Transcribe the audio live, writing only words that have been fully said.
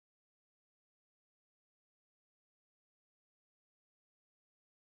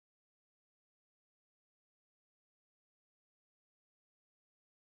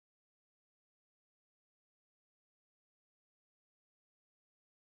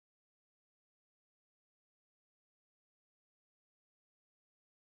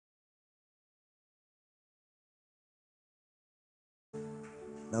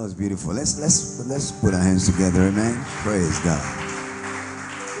That was beautiful. Let's put our hands together, amen. Praise God.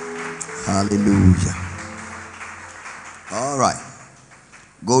 Hallelujah. All right.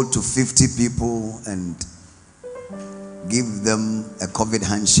 Go to 50 people and give them a COVID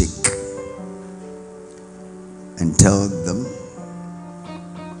handshake and tell them,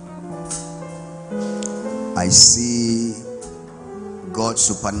 I see God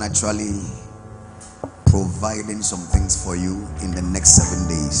supernaturally providing some things for you in the next 7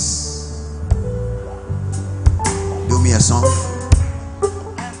 days. Do me a song.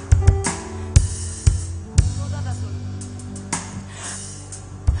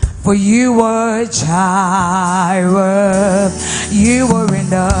 For you were Jireh, you were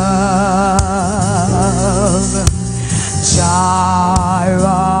enough.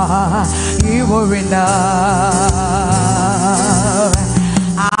 Jireh, you were enough.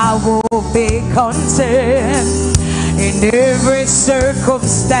 I will be content in every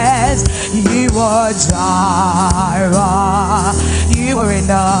circumstance. You are Jireh, you are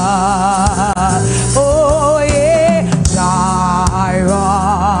enough. Oh yeah,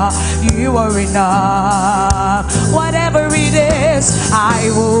 Jireh, you are enough. Whatever it is, I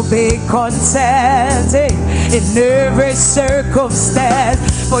will be content in every circumstance.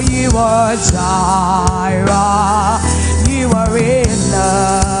 For you are Jireh, you are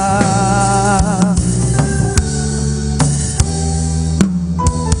enough.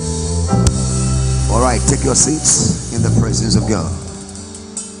 All right, take your seats in the presence of God.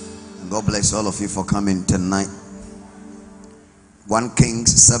 And God bless all of you for coming tonight. 1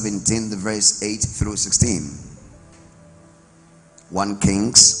 Kings 17, the verse 8 through 16. 1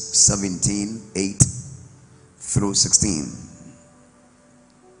 Kings 17, 8 through 16.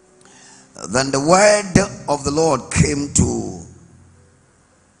 Then the word of the Lord came to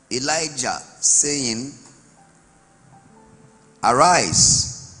Elijah, saying,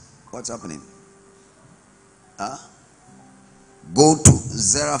 Arise. What's happening? Go to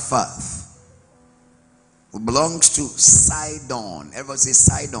Zarephath, who belongs to Sidon. Everybody say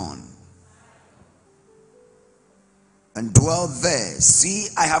Sidon. And dwell there. See,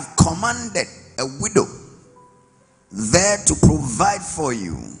 I have commanded a widow there to provide for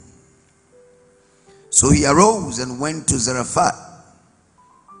you. So he arose and went to Zarephath.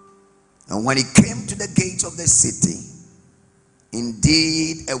 And when he came to the gate of the city,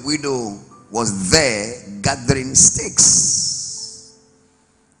 indeed a widow was there gathering sticks.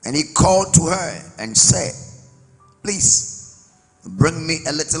 And he called to her and said, Please bring me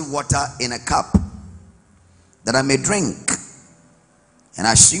a little water in a cup that I may drink. And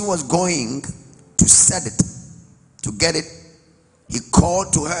as she was going to set it, to get it, he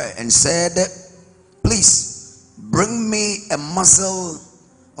called to her and said, Please bring me a morsel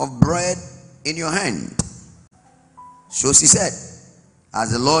of bread in your hand. So she said,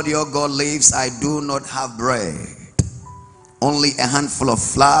 As the Lord your God lives, I do not have bread, only a handful of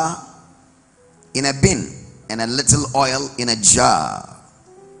flour in a bin and a little oil in a jar.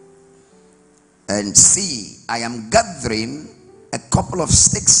 And see, I am gathering a couple of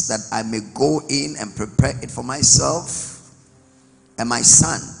sticks that I may go in and prepare it for myself and my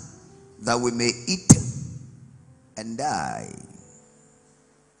son, that we may eat and die.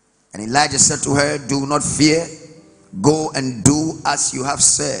 And Elijah said to her, Do not fear, go and do as you have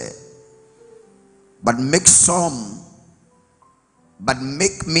said, but make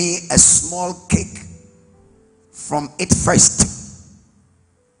me a small cake from it first,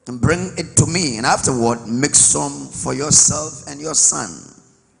 and bring it to me, and afterward make some for yourself and your son.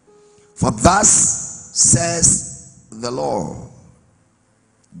 For thus says the Lord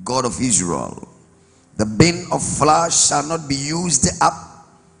God of Israel, the bin of flour shall not be used up,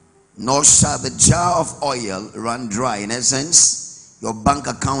 nor shall the jar of oil run dry. In essence, your bank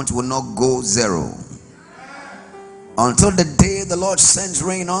account will not go zero until the day the Lord sends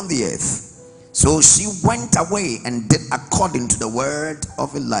rain on the earth. So she went away and did according to the word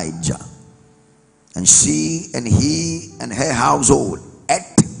of Elijah. And she and he and her household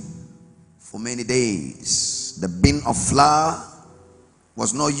ate for many days. The bin of flour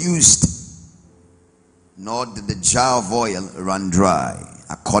was not used, nor did the jar of oil run dry,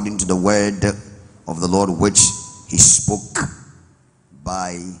 according to the word of the Lord which he spoke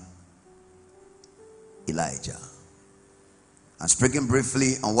by Elijah. I'm speaking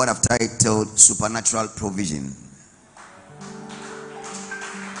briefly on what I've titled Supernatural Provision.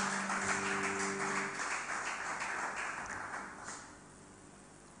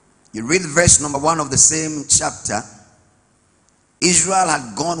 You read verse number 1 of the same chapter. Israel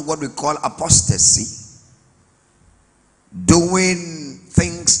had gone what we call apostasy, doing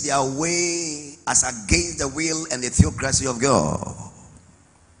things their way as against the will and the theocracy of God.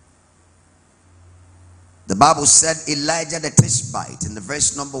 The Bible said Elijah the Tishbite in the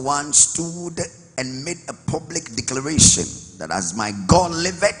verse number 1 stood and made a public declaration that as my God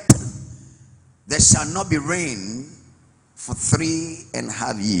liveth, there shall not be rain for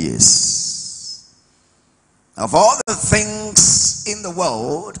 3.5 years. Of all the things in the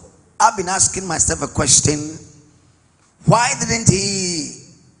world, I've been asking myself a question: why didn't he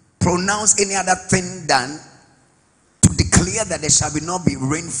pronounce any other thing than to declare that there shall not be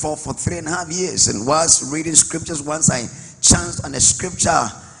rainfall for 3.5 years? And whilst reading scriptures, once I chanced on a scripture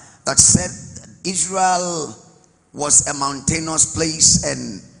that said Israel was a mountainous place,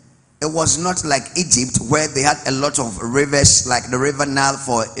 and it was not like Egypt where they had a lot of rivers like the river Nile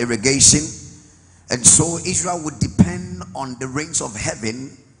for irrigation, and so Israel would depend on the rains of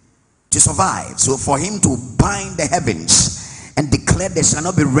heaven to survive. So for him to bind the heavens and declare there shall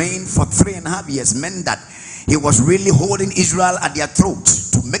not be rain for 3.5 years meant that he was really holding Israel at their throat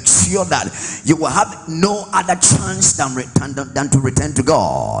to make sure that you will have no other chance than to return to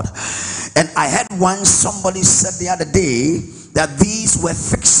God. And I heard once somebody said the other day that these were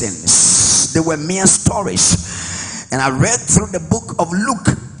fictions, they were mere stories. And I read through the book of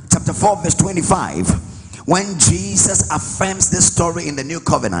Luke chapter 4 verse 25 when Jesus affirms this story in the new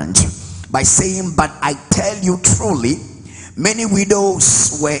covenant by saying, but I tell you truly, many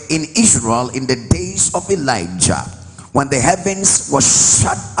widows were in Israel in the days of Elijah, when the heavens was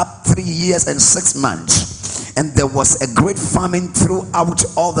shut up 3 years and 6 months, and there was a great famine throughout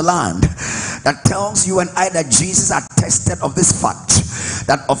all the land. That tells you and I that Jesus attested of this fact,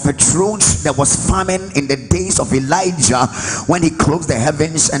 that of a truth there was famine in the days of Elijah when he closed the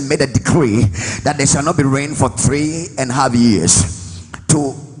heavens and made a decree that there shall not be rain for 3.5 years.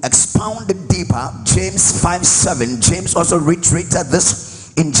 To expound it deeper, James 5:7, James also reiterated this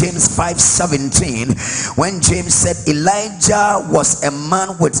in James 5:17 when James said Elijah was a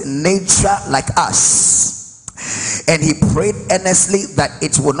man with nature like us, and he prayed earnestly that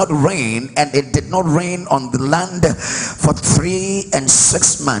it would not rain, and it did not rain on the land for 3 and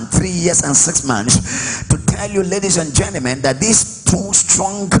 6 months, 3 years and 6 months. To tell you, ladies and gentlemen, that these two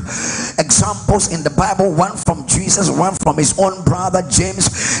strong examples in the Bible, one from Jesus, one from his own brother James,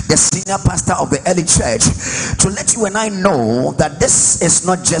 the senior pastor of the early church, to let you and I know that this is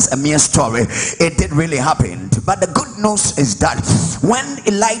not just a mere story. It did really happen. But the good news is that when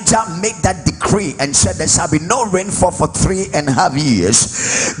Elijah made that decree and said there shall be no rainfall for 3.5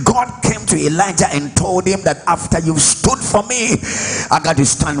 years, God came to Elijah and told him that after you've stood for me, I got to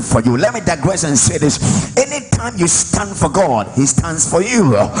stand for you. Let me digress and say this: anytime you stand for God, he stands for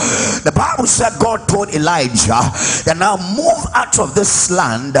you. The Bible said God told Elijah that now move out of this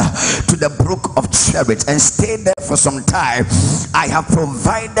land to the brook of Cherith and stay there for some time. I have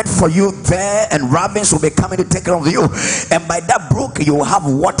provided for you there, and ravens will be coming to take care of you, and by that brook you will have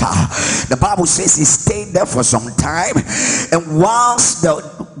water. The Bible says he stayed there for some time, and whilst the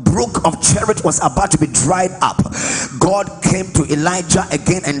brook of Cherith was about to be dried up, God came to Elijah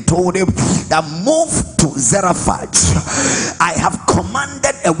again and told him that move to Zarephath. I have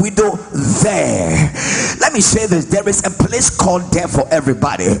commanded a widow there. Let me say this: there is a place called there for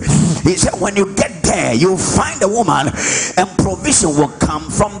everybody. He said when you get there, you'll find a woman and provision will come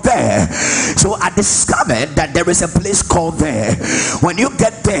from there. So I discovered that there is a place called there. When you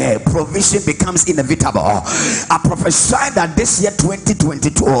get there, provision becomes inevitable. I prophesy that this year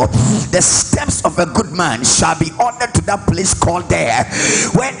 2022, the steps of a good man shall be ordered to that place called there,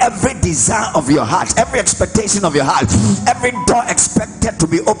 where every desire of your heart, every expectation of your heart, every door expected to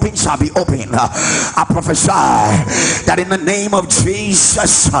be open shall be open. I prophesy that in the name of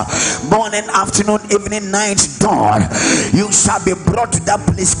Jesus, morning, afternoon, evening, night, dawn, you shall be brought to that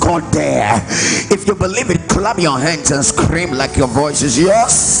place called there. If you believe it, clap your hands and scream like your voice is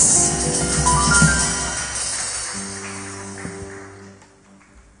yours.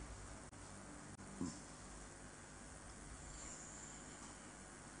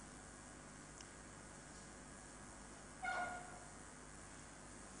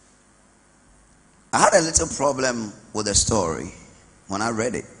 I had a little problem with the story when I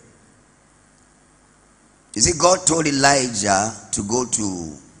read it. You see, God told Elijah to go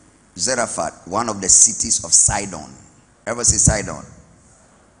to Zarephath, one of the cities of Sidon. Ever say Sidon?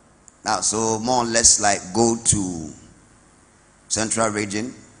 Now, so more or less like go to central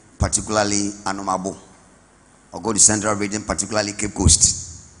region, particularly Anomabo, or go to central region, particularly Cape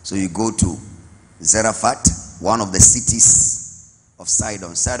Coast. So you go to Zarephath, one of the cities of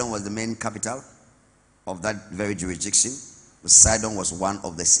Sidon. Sidon was the main capital of that very jurisdiction. But Sidon was one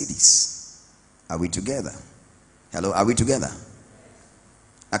of the cities. Are we together? Hello, are we together?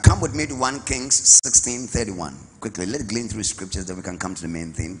 Now come with me to 1 Kings 16:31. Quickly, let's glean through scriptures that we can come to the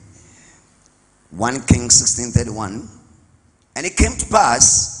main theme. 1 Kings 16:31. And it came to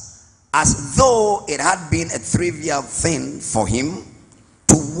pass, as though it had been a trivial thing for him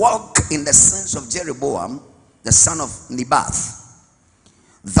to walk in the sins of Jeroboam, the son of Nebat,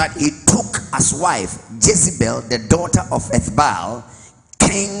 that he took as wife Jezebel, the daughter of Ethbaal,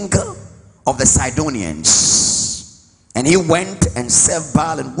 king of the Sidonians. And he went and served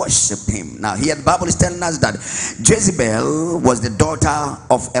Baal and worshipped him. Now here the Bible is telling us that Jezebel was the daughter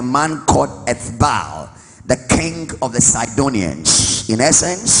of a man called Ethbaal, the king of the Sidonians. In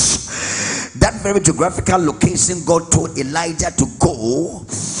essence, that very geographical location God told Elijah to go,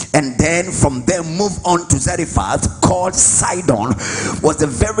 and then from there move on to Zarephath, called Sidon, was the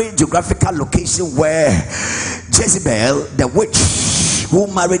very geographical location where Jezebel, the witch who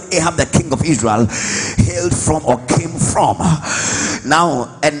married Ahab, the king of Israel, hailed from or came from.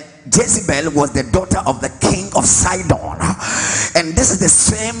 Now, and Jezebel was the daughter of the king of Sidon, and this is the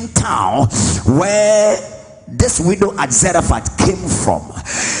same town where this widow at Zarephath came from.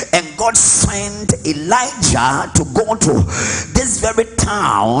 And God sent Elijah to go to this very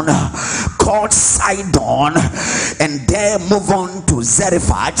town called Sidon, and there move on to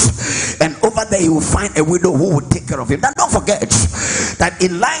Zarephath, and over there he will find a widow who will take care of him. Now don't forget that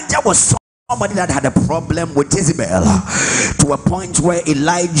Elijah was somebody that had a problem with Jezebel, to a point where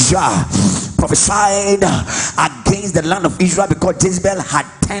Elijah prophesied against the land of Israel because Jezebel had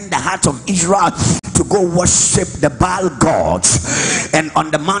turned the heart of Israel to go worship the Baal gods. And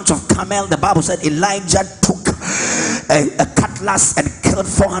on the Mount of Carmel, the Bible said Elijah took a cutlass and killed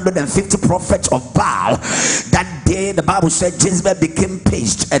 450 prophets of Baal. That day the Bible said Jezebel became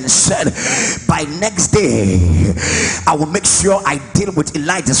paged and said, by next day I will make sure I deal with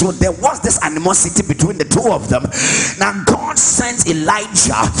Elijah. So there was this animosity between the two of them. Now God sends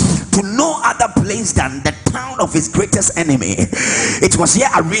Elijah to no other place than the town of his greatest enemy. It was here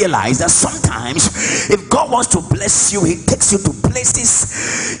I realized that sometimes if God wants to bless you, he takes you to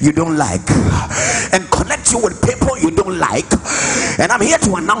places you don't like and connect you with people you don't like. And I'm here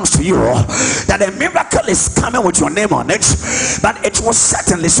to announce to you that a miracle is coming with your name on it, but it will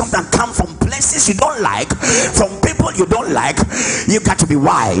certainly sometimes come from places you don't like, from people you don't like. You got to be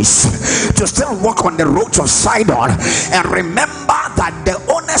wise to still walk on the road of Sidon, and remember that the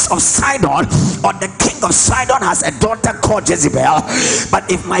owners of Sidon, or the king of Sidon, has a daughter called Jezebel. But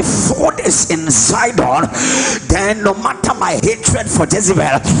if my food is in Sidon, then no matter my hatred for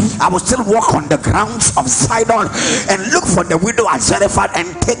Jezebel, I will still walk on the grounds of Sidon and look for the widow at Zarephath and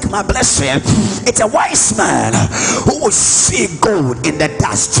take my blessing. It's a wise man who will see gold in the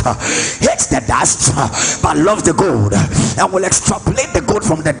dust, hates the dust but loves the gold, and will extrapolate the gold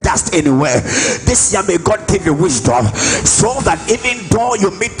from the dust anywhere. This year may God give you wisdom, so that even though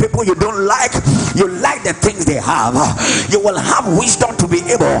you meet people you don't like, you like the things they have, you will have wisdom to be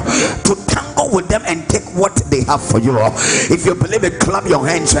able to tangle with them and take what they have for you. If you believe it, clap your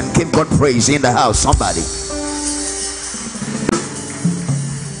hands and give God praise in the house. Somebody.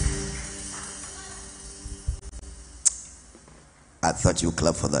 I thought you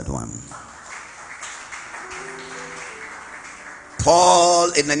clap for that one.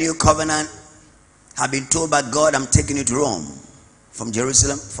 Paul in the new covenant had been told by God, I'm taking you to Rome from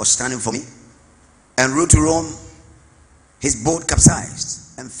Jerusalem for standing for me. En route to Rome, his boat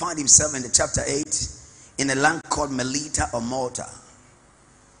capsized and found himself in the chapter 8 in a land called Melita or Malta.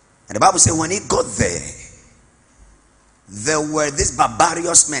 And the Bible said when he got there were these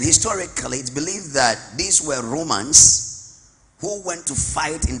barbarous men. Historically, it's believed that these were Romans who went to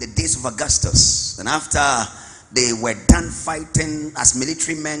fight in the days of Augustus. And after they were done fighting as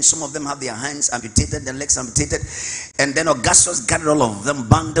military men, some of them had their hands amputated, their legs amputated, and then Augustus gathered all of them,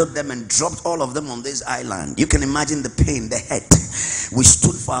 bundled them, and dropped all of them on this island. You can imagine the pain, the hurt. We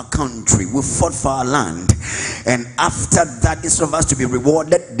stood for our country, we fought for our land, and after that, instead of us to be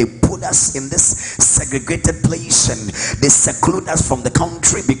rewarded, they put us in this segregated place and they seclude us from the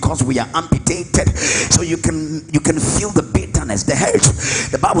country because we are amputated. So you can feel the bitterness, the hurt.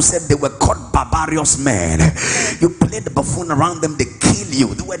 The Bible said they were called barbarous men. You play the buffoon around them, they kill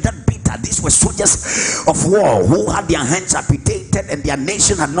you. They were that bitter. These were soldiers of war who had their hands amputated and their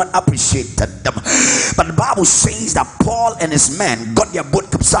nation had not appreciated them. But the Bible says that Paul and his men got their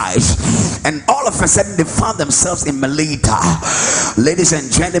boat capsized, and all of a sudden they found themselves in Melita. Ladies and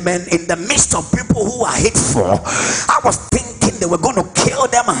gentlemen, in the midst of people who are hateful, I was thinking they were going to kill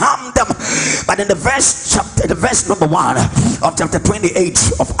them, harm them, but the in the verse number 1 of chapter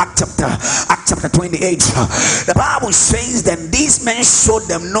 28 of Act chapter 28, the Bible says, then these men showed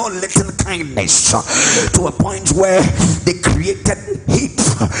them no little kindness, to a point where they created heat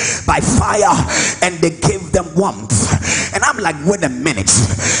by fire and they gave them warmth. And I'm like, wait a minute,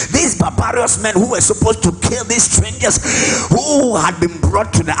 these barbarous men who were supposed to kill these strangers who had been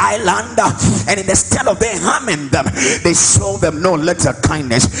brought to the island, and instead of them harming them, they showed them no little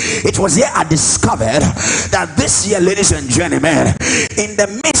kindness. It was here I discovered that this year, ladies and gentlemen, in the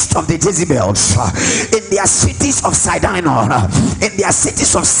midst of the Jezebels, in their cities of Sidon, in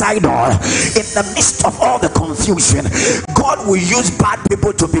the midst of all the confusion, God will use bad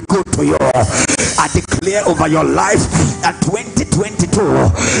people to be good to you. I declare over your life that 2022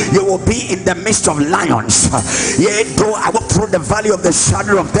 you will be in the midst of lions. Yea, though I walk through the valley of the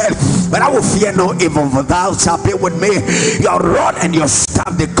shadow of death, but I will fear no evil, for thou shalt be with me. Your rod and your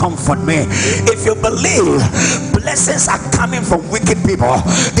staff, they comfort me. If you believe blessings are coming from wicked people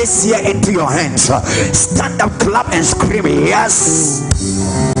this year into your hands, stand up, clap and scream yes.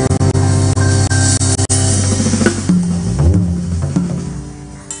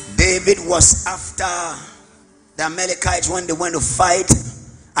 David was after the Amalekites when they went to fight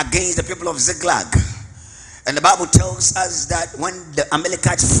against the people of Ziklag. And the Bible tells us that when the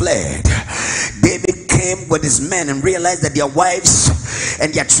Amalekites fled, David came with his men and realized that their wives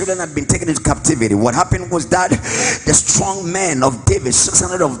and their children had been taken into captivity. What happened was that the strong men of David,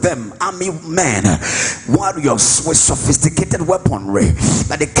 600 of them, army men, warriors with sophisticated weaponry,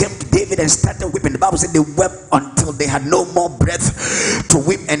 that they came to David and started whipping. The Bible said they wept until they had no more breath to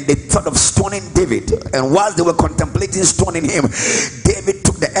whip, and they thought of stoning David. And while they were contemplating stoning him, David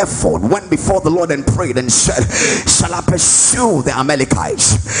took the effort, went before the Lord and prayed and said, shall I pursue the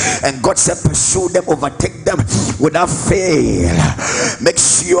Amalekites? And God said, pursue them, overtake them without fail. Make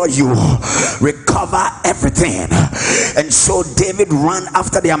sure you recover everything. And so David ran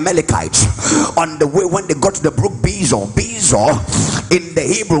after the Amalekites. On the way, when they got to the brook Bezor in the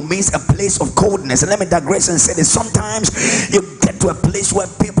Hebrew means a place of coldness. And let me digress and say that sometimes you get to a place where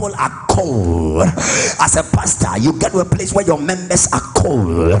people are cold. As a pastor, you get to a place where your members are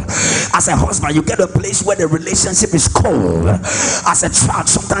cold. As a husband, you get to a place where the relationship is cold. As a child,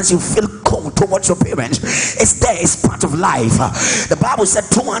 sometimes you feel cold towards your parents. It's there, it's part of life. The Bible said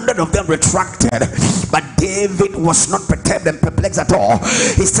 200 of them retracted, but David was not perturbed and perplexed at all.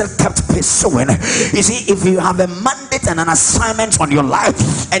 He still kept pursuing. You see, if you have a mandate and an assignment on your life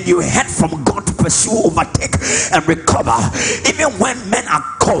and you head from God to pursue, overtake and recover, even when men are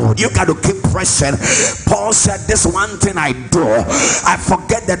cold, you got to keep pressing. Paul said, this one thing I do, I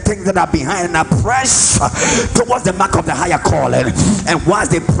forget the things that are behind and I press towards the mark of the higher calling. And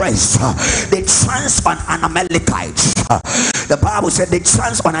whilst they pressed, they chanced on an Amalekite. The Bible said they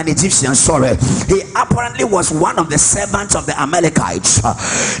chanced on an Egyptian. He apparently was one of the servants of the Amalekites.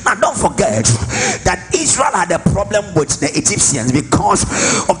 Now don't forget that Israel had a problem with the Egyptians because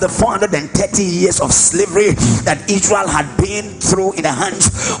of the 430 years of slavery that Israel had been through in the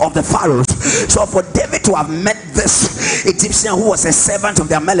hands of the pharaohs. So for David to have met this Egyptian who was a servant of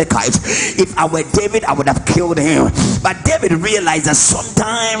the Amalekites, if I were David, I would have killed him. But David realized that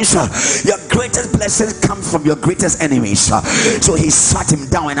sometimes your greatest blessings come from your greatest enemies. So he sat him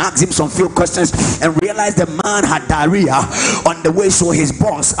down and asked him some few questions and realized the man had diarrhea on the way. So his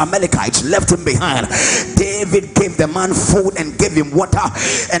boss, Amalekites, left him behind. David gave the man food and gave him water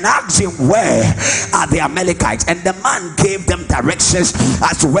and asked him, where are the Amalekites? And the man gave them directions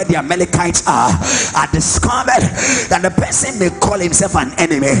as to where the Amalekites are. I discovered that the person may call himself an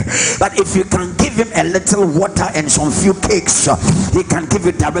enemy, but if you can give him a little water and some few cakes, he can give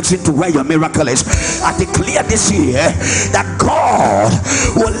you direction to where your miracle is. I declare this year that God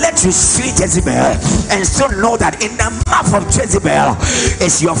will let you see Jezebel and still know that in the mouth of Jezebel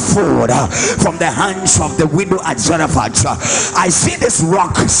is your food from the hands of the widow at Zarephath. I see this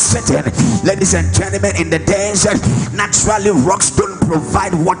rock sitting, ladies and gentlemen, in the desert. Naturally, rocks don't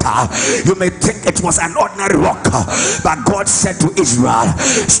provide water. You may think it was an ordinary rock, but God said to Israel,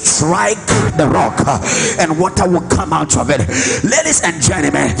 strike the rock and water will come out of it. Ladies and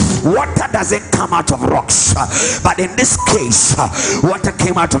gentlemen, water doesn't come out of rocks, but in this case, water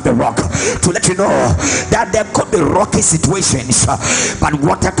came out of the rock. To let you know that there could be rocky situations, but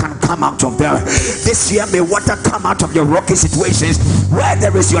water can come out of them. This year, may water come out of your rocky situations. Where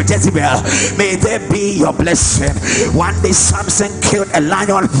there is your Jezebel, may there be your blessing. One day Samson killed killed a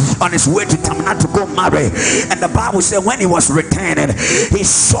lion on his way to Tamna to go marry. And the Bible said when he was returning, he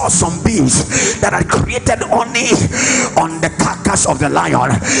saw some bees that had created honey on the carcass of the lion.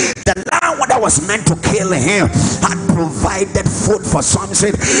 The lion that was meant to kill him had provided food for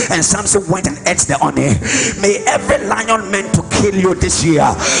Samson, and Samson went and ate the honey. May every lion meant to kill you this year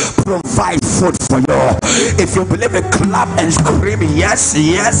provide food for you. If you believe it, clap and scream yes,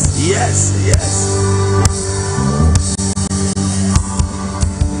 yes, yes, yes.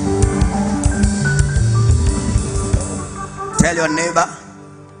 Tell your neighbor,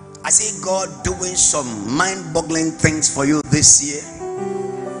 I see God doing some mind-boggling things for you this year,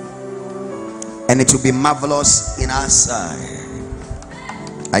 and it will be marvelous in our sight.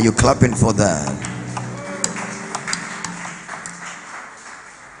 Are you clapping for that?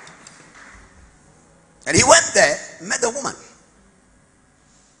 And he went there, met the woman.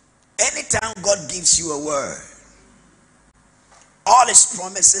 Anytime God gives you a word, all his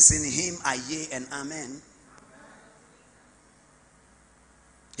promises in him are yea and amen.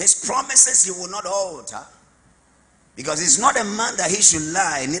 His promises he will not alter, because he's not a man that he should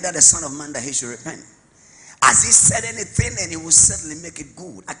lie, neither the son of man that he should repent. As he said anything, and he will certainly make it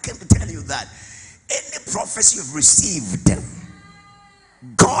good. I came to tell you that any prophecy you've received,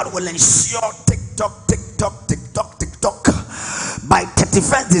 God will ensure tick-tock, tick-tock, tick-tock, tick-tock. By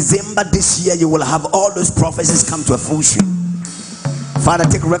 31st December this year, you will have all those prophecies come to a full shape. Father,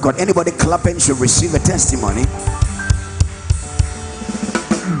 take record. Anybody clapping should receive a testimony.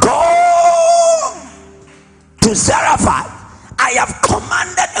 Go to Zarephath. I have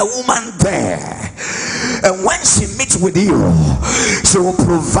commanded a woman there, and when she meets with you, she will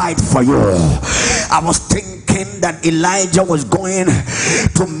provide for you. I was thinking that Elijah was going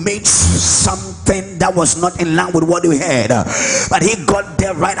to meet something that was not in line with what he had, but he got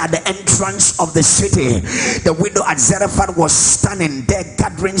there right at the entrance of the city. The widow at Zarephath was standing there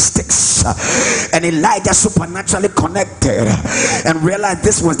gathering sticks, and Elijah supernaturally connected and realized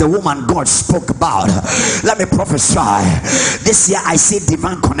this was the woman God spoke about. Let me prophesy. This year I see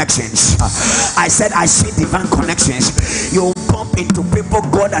divine connections. I said I see divine connections. You bump into people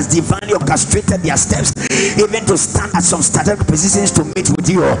God has divinely orchestrated their steps, even to stand at some strategic positions to meet with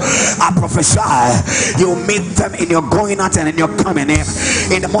you. I prophesy you meet them in your going out and in your coming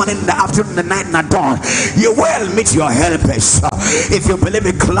in the morning, in the afternoon, in the night, and the dawn. You will meet your helpers. If you believe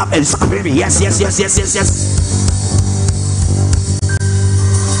it, clap and scream yes, yes, yes, yes, yes, yes.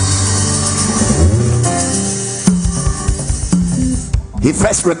 He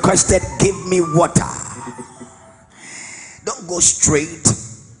first requested, give me water. Don't go straight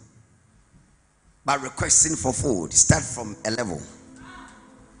by requesting for food. Start from a level.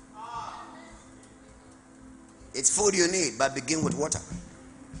 It's food you need, but begin with water,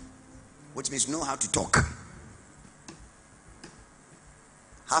 which means know how to talk.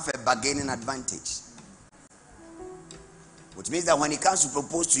 Have a bargaining advantage, which means that when he comes to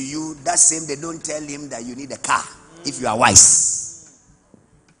propose to you, that same day don't tell him that you need a car if you are wise.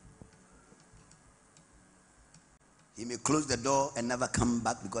 He may close the door and never come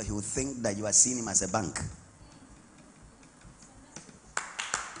back because he will think that you are seeing him as a bank.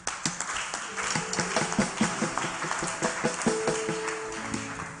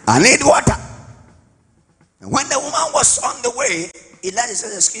 I need water. And when the woman was on the way, Elijah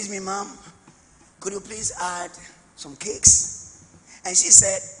said, excuse me, ma'am, could you please add some cakes? And she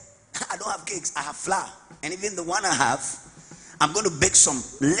said, I don't have cakes, I have flour. And even the one I have, I'm going to bake some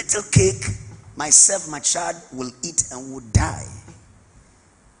little cake. Myself, my child will eat and will die.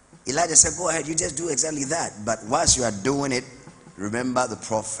 Elijah said, go ahead, you just do exactly that. But whilst you are doing it, remember the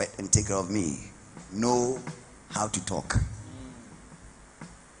prophet and take care of me. Know how to talk.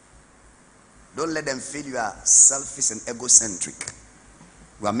 Don't let them feel you are selfish and egocentric.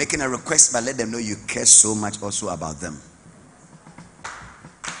 We are making a request, but let them know you care so much also about them.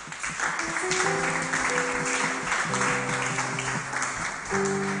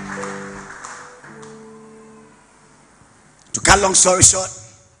 To cut long story short,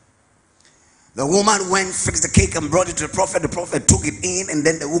 the woman went, fixed the cake and brought it to the prophet. The prophet took it in, and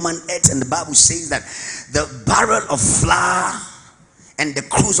then the woman ate. And the Bible says that the barrel of flour and the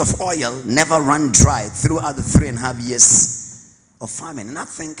cruse of oil never ran dry throughout the 3.5 years of famine. And I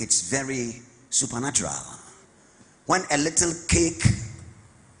think it's very supernatural. When a little cake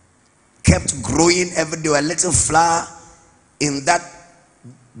kept growing every day, a little flour in that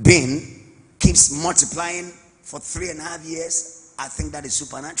bin keeps multiplying for 3.5 years, I think that is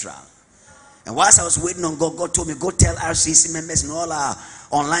supernatural. And whilst I was waiting on God, God told me, go tell RCC members and all our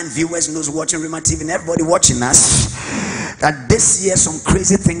online viewers and those watching Rima TV and everybody watching us that this year some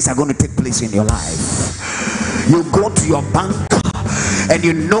crazy things are going to take place in your life. You go to your bank and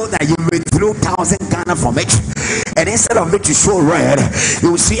you know that you withdrew 1,000 Ghana from it, and instead of it to show red,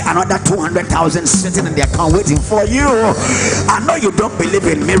 you will see another 200,000 sitting in the account waiting for you. I know you don't believe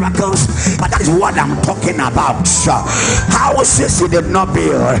in miracles, but that is what I'm talking about. Houses you did not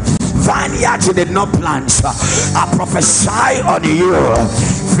build, vineyards you did not plant, I prophesy on you.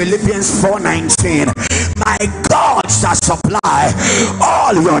 Philippians 4:19. My God shall supply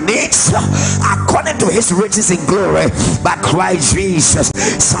all your needs according to his riches in glory by Christ Jesus.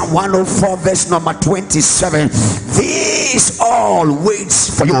 Psalm 104 verse number 27. These all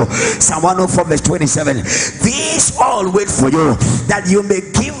waits for you. Psalm 104 verse 27. These all wait for you, that you may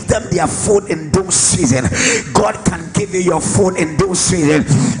give them their food in due season. God can give you your food in due season.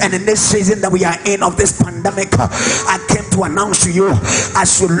 And in this season that we are in of this pandemic, I came to announce to you,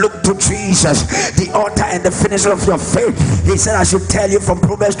 as you look to Jesus, the author and the finisher of your faith, he said, I should tell you from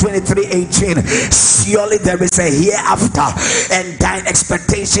Proverbs 23:18, surely there is a hereafter, and thine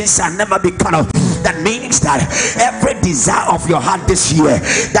expectations shall never be cut off. That means that every desire of your heart this year,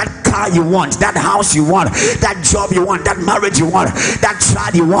 that car you want, that house you want, that job you want, that marriage you want, that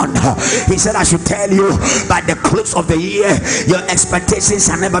child you want, he said, I should tell you, by the close of the year, your expectations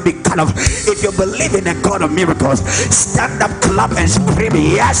shall never be cut off. If you believe in a God of miracles, stand up, clap, and scream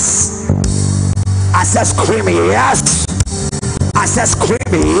yes. I said scream yes. I said scream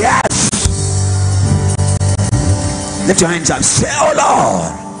yes. Lift your hands up. Say, oh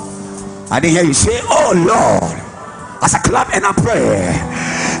Lord. I didn't hear you say, oh Lord. As I clap and I pray,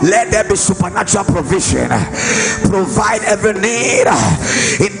 let there be supernatural provision. Provide every need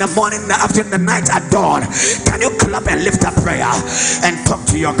in the morning, the afternoon, the night, at dawn. Can you clap and lift up prayer and talk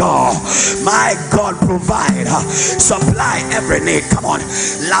to your God? My God, provide, supply every need. Come on.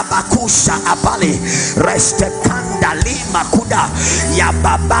 Labakusha abali restekanda lima kuda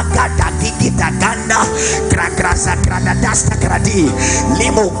yababaga dagigita ganda gragrasa gradadasta gradi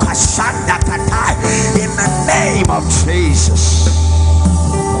limo kashanda katai, in the name of Jesus.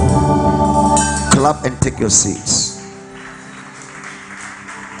 Clap and take your seats.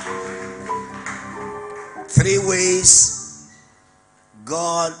 3 ways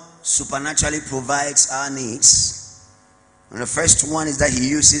God supernaturally provides our needs. And the first one is that he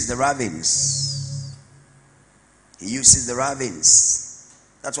uses the ravens. He uses the ravens.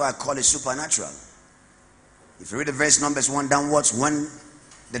 That's why I call it supernatural. If you read the verse Numbers 1 downwards, when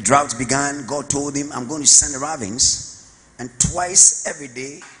the drought began, God told him, I'm going to send the ravens, and twice every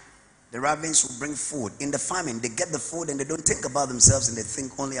day the ravens will bring food. In the famine, they get the food and they don't think about themselves, and they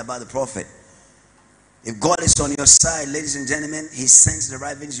think only about the prophet. If God is on your side, ladies and gentlemen, he sends the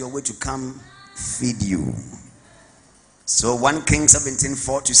ravens your way to come feed you. So 1 Kings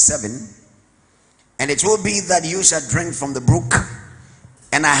 17:4-7, and it will be that you shall drink from the brook,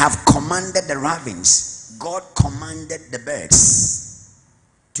 and I have commanded the ravens. God commanded the birds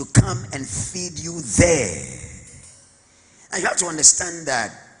to come and feed you there. And you have to understand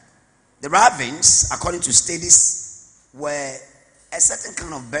that the ravens, according to studies, were a certain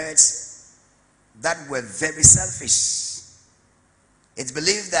kind of birds that were very selfish. It's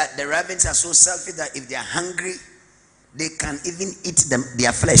believed that the ravens are so selfish that if they are hungry, they can even eat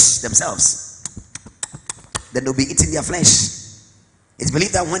their flesh themselves. Then they'll be eating their flesh. It's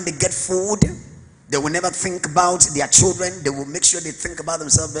believed that when they get food, they will never think about their children. They will make sure they think about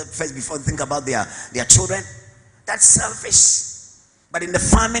themselves first before they think about their children. That's selfish. But in the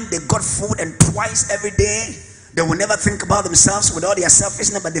famine, they got food, and twice every day, they will never think about themselves with all their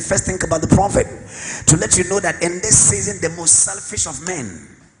selfishness, but they first think about the prophet. To let you know that in this season, the most selfish of men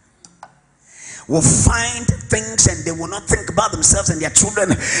will find things, and they will not think about themselves and their children.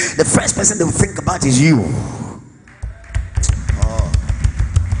 The first person they will think about is you.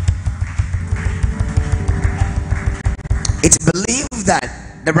 It's believed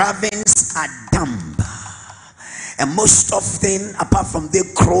that the ravens are dumb. And most often, apart from their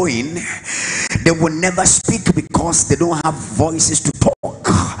crowing, they will never speak because they don't have voices to talk.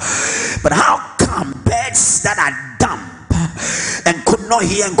 But how come birds that are dumb and could not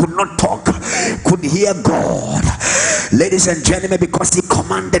hear and could not talk could hear God? Ladies and gentlemen, because he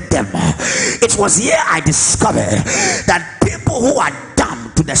commanded them. It was here I discovered that people who are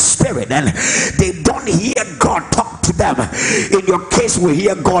dumb to the spirit and they don't hear God talk to them. In your case, we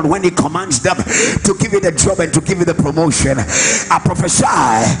hear God when he commands them to give you the job and to give you the promotion. I prophesy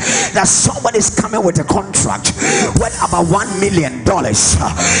that somebody is coming with a contract worth about $1 million,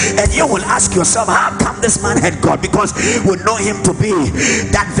 and you will ask yourself, how come this man had God? Because we know him to be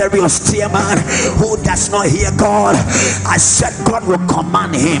that very austere man who does not hear God. I said God will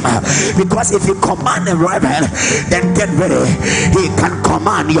command him, because if he command a raven, then get ready, he can command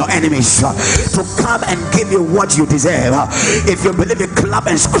command your enemies to come and give you what you deserve. If you believe it, clap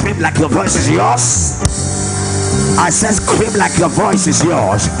and scream like your voice is yours. I said scream like your voice is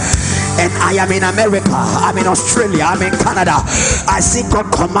yours. And I am in America, I'm in Australia, I'm in Canada. I see God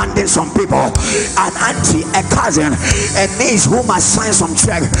commanding some people, an auntie, a cousin, a niece who must sign some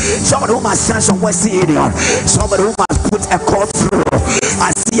check, somebody who must sign some Western Union, somebody who must put a call through.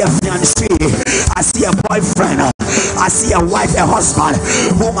 I see a fiancé, I see a boyfriend, I see a wife, a husband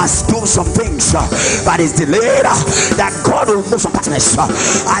who must do some things, but it's delayed that God will move some partners.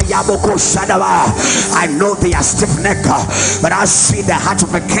 I know they are stiff-necked, but I see the heart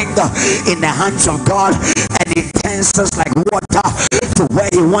of a king in the hands of God, and it turns us like water to where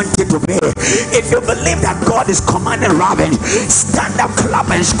He wants it to be. If you believe that God is commanding ravens, stand up, clap,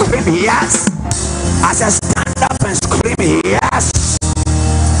 and scream yes. I said stand up and scream yes.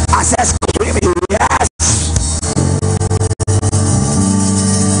 I said scream yes.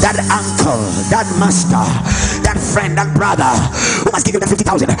 That uncle, that master, that friend, that brother who must give you that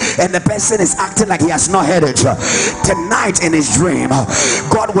 50,000, and the person is acting like he has no headache. Tonight in his dream,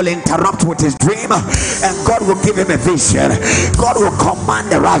 God will interrupt with his dream, and God will give him a vision. God will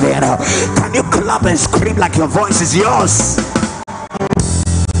command the raven. Can you clap and scream like your voice is yours?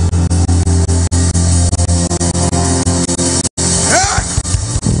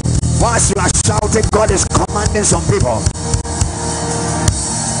 Whilst you are shouting, God is commanding some people.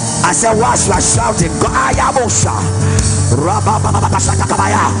 I said, whilst you are shouting,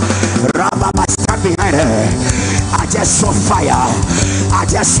 stand behind her. I just saw fire. I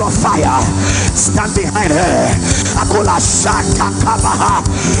just saw fire. Stand behind her. Akola Shanta Kabaha.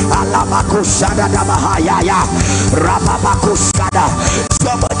 Alamaku Shada Dabaha Yaya. Rababaku Shada.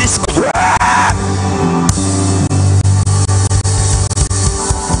 Somebody scream.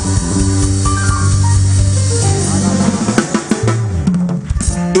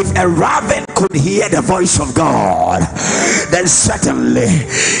 If a raven could hear the voice of God, then certainly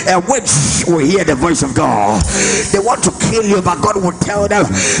a witch will hear the voice of God. They want to kill you, but God will tell them,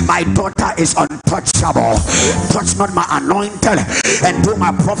 my daughter is untouchable. Touch not my anointed and do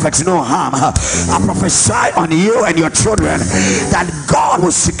my prophets no harm. I prophesy on you and your children that God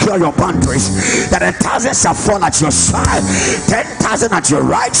will secure your boundaries, that 1,000 shall fall at your side, 10,000 at your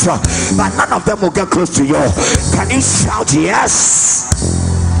right, but none of them will get close to you. Can you shout yes?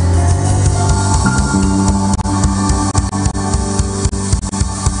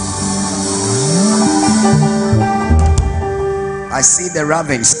 I see the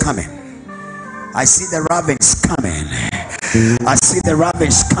ravens coming. I see the ravens coming. I see the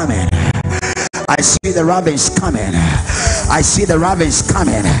ravens coming. I see the ravens coming. I see the ravens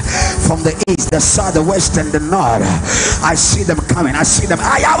coming from the east, the south, the west, and the north. I see them coming. I see them.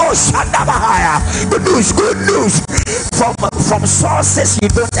 Good news, good news. From sources you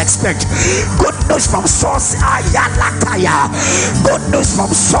don't expect. Good news from sources. Good news from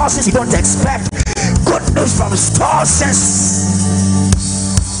sources you don't expect. Good news from sources.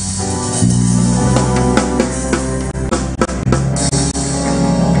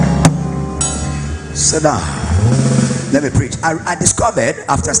 Sit down. Let me preach. I discovered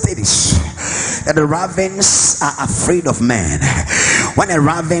after studies that the ravens are afraid of man. When a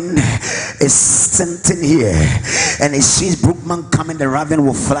raven is sitting here and he sees Brookman coming, the raven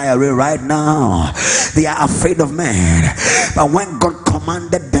will fly away right now. They are afraid of man. But when God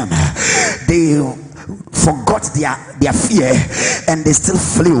commanded them, they forgot their fear and they still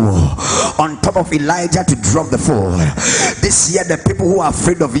flew on top of Elijah to drop the food. This year the people who are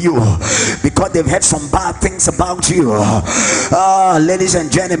afraid of you because they've heard some bad things about you, ladies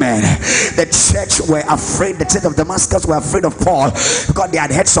and gentlemen, the church were afraid. The church of Damascus were afraid of Paul because they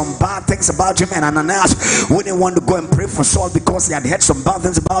had heard some bad things about him, and Ananias wouldn't want to go and pray for Saul because they had heard some bad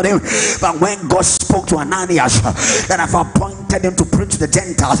things about him. But when God spoke to Ananias that I've appointed him to preach to the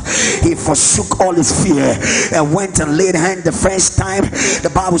Gentiles, he forsook all his fear and went and laid hands the first time.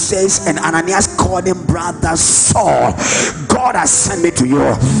 The Bible says, and Ananias called him brother Saul. God has sent me to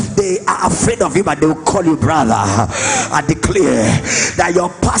you. They are afraid of you, but they will call you brother. I declare that your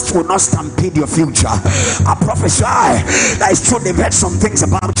past will not stampede your future. I prophesy that it's true, they've heard some things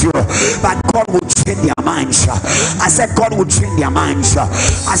about you, but God will change their minds. I said God will change their minds.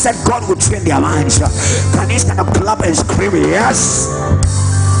 I said God will change their minds. Can you stand up, clap, and scream yes?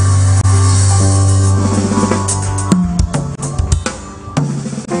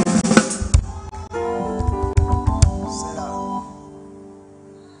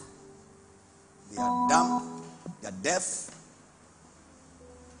 Deaf,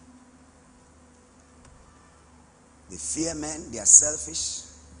 they fear men, they are selfish.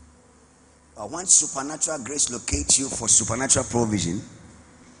 But when supernatural grace locates you for supernatural provision,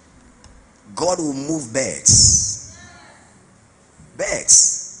 God will move birds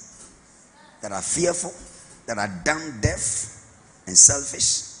that are fearful, that are dumb, deaf, and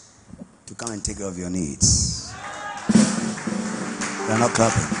selfish, to come and take care of your needs. They're not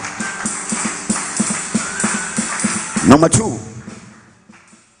clapping. Number 2,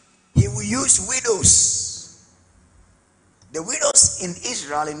 he will use widows. The widows in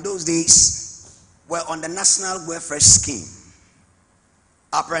Israel in those days were on the national welfare scheme.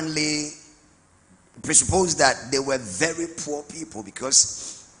 Apparently, presupposed that they were very poor people,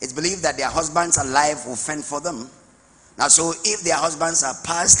 because it's believed that their husbands alive will fend for them. Now, so if their husbands are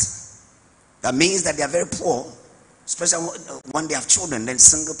passed, that means that they are very poor, especially when they have children. Then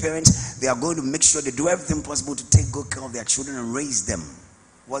single parents, they are going to make sure they do everything possible to take good care of their children and raise them.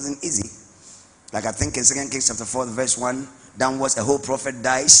 It wasn't easy. Like I think in 2 Kings chapter 4 verse 1 downwards, a whole prophet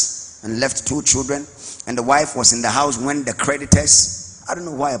dies and left 2 children, and the wife was in the house when the creditors, I don't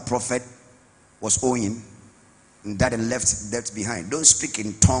know why a prophet was owing, and died and left debt behind. Don't speak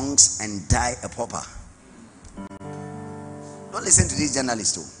in tongues and die a pauper. Don't listen to these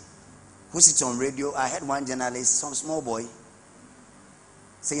journalists too, who sits on radio. I heard one journalist, some small boy,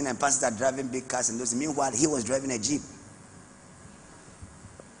 saying and pastors are driving big cars and those. Meanwhile, he was driving a jeep.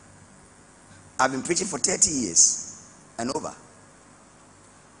 I've been preaching for 30 years and over.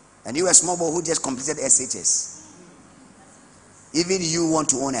 And you, a small boy who just completed SHS. Even you want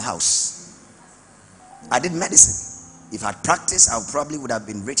to own a house. I did medicine. If I had practiced, I probably would have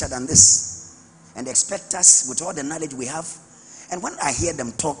been richer than this. And they expect us with all the knowledge we have. And when I hear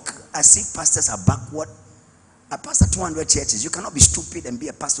them talk, I see pastors are backward. I pastor 200 churches. You cannot be stupid and be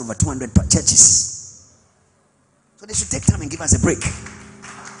a pastor over 200 churches. So they should take time and give us a break.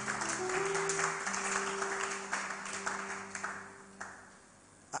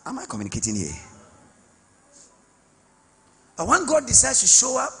 Am I communicating here? But when God decides to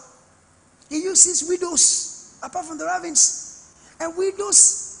show up, he uses widows, apart from the ravens. And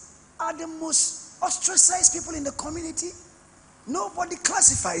widows are the most ostracized people in the community. Nobody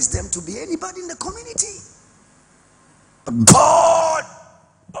classifies them to be anybody in the community. But God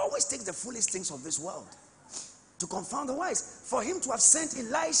always takes the foolish things of this world to confound the wise. For him to have sent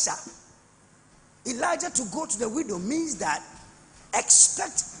Elijah to go to the widow means that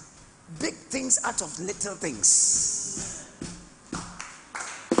expect big things out of little things.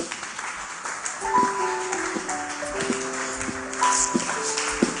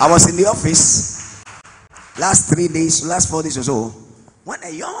 I was in the office last 4 days or so, when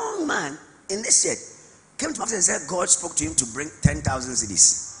a young man in this church came to my office and said God spoke to him to bring 10,000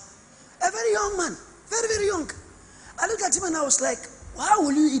 cedis. A very young man, very, very young. I looked at him and I was like, how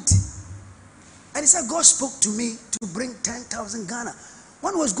will you eat? And he said, God spoke to me to bring 10,000 Ghana.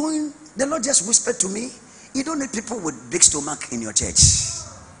 When I was going, the Lord just whispered to me, you don't need people with big stomach in your church.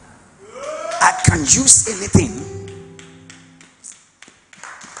 I can use anything.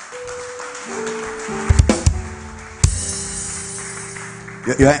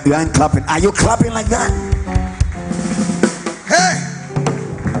 You aren't clapping. Are you clapping like that? Hey,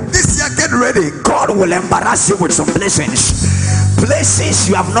 this year get ready. God will embarrass you with some blessings. Places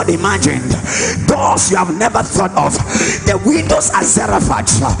you have not imagined, doors you have never thought of. The windows are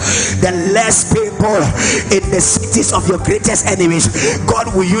Zarephath, the less people in the cities of your greatest enemies,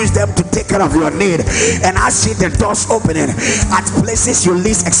 God will use them to take care of your need. And I see the doors opening at places you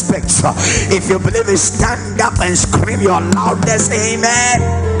least expect. If you believe it, stand up and scream your loudest amen.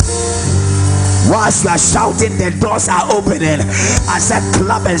 Whilst you are shouting, the doors are opening. I said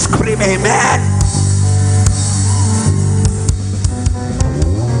clap and scream amen.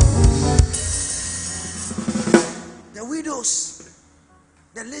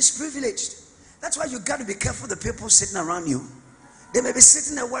 The least privileged. That's why you got to be careful the people sitting around you. They may be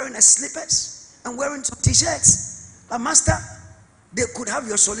sitting there wearing a slippers and wearing some t-shirts. But master, they could have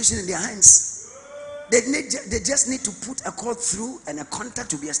your solution in their hands. They just need to put a call through and a contact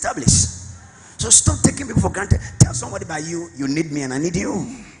to be established. So stop taking people for granted. Tell somebody about you need me and I need you.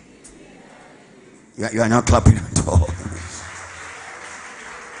 You are not clapping at all.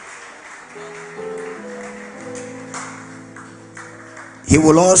 He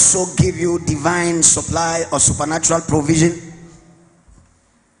will also give you divine supply or supernatural provision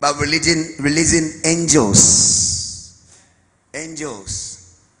by releasing angels. Angels.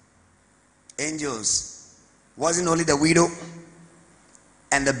 Wasn't only the widow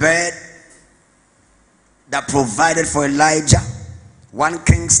and the bird that provided for Elijah. 1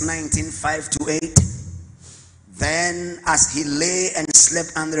 Kings 19:5-8. Then as he lay and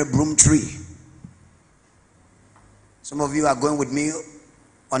slept under a broom tree. Some of you are going with me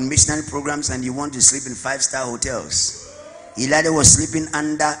on missionary programs and you want to sleep in 5-star hotels. Elijah was sleeping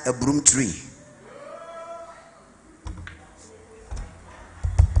under a broom tree.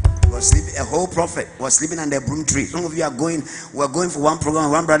 A whole prophet was sleeping under a broom tree. Some of you we're going for one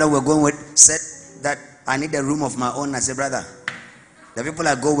program. One brother we're going with said that I need a room of my own. I said, brother, the people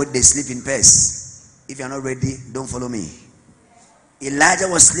I go with, they sleep in pairs. If you're not ready, don't follow me. Elijah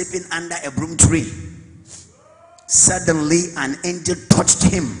was sleeping under a broom tree. Suddenly an angel touched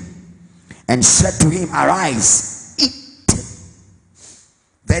him and said to him, arise, eat.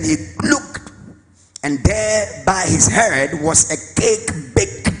 Then he looked, and there by his head was a cake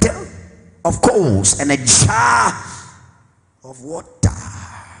baked of coals and a jar of water.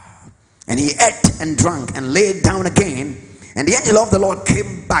 And he ate and drank and lay down again. And the angel of the Lord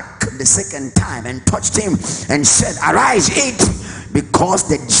came back the second time and touched him and said, arise, eat, because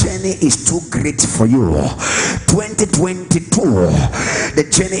the journey is too great for you. 2022, the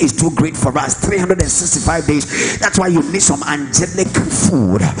journey is too great for us. 365 days. That's why you need some angelic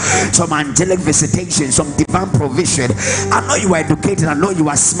food, some angelic visitation, some divine provision. I know you are educated, I know you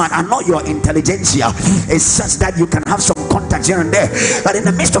are smart, I know your intelligentsia is such that you can have some contacts here and there, but in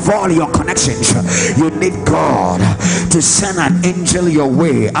the midst of all your connections, you need God to send an angel your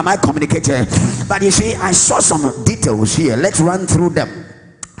way. Am I communicating? But you see, I saw some details here. Let's run through them.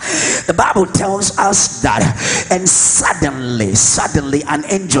 The Bible tells us that, and suddenly an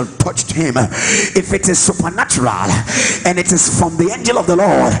angel touched him. If it is supernatural and it is from the angel of the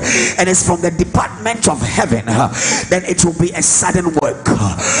Lord and it's from the department of heaven, then it will be a sudden work.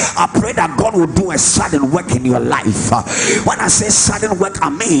 I pray that God will do a sudden work in your life. When I say sudden work, I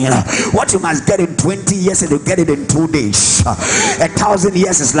mean what you must get in 20 years and you get it in 2 days. 1,000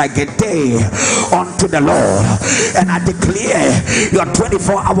 years is like a day unto the Lord. And I declare your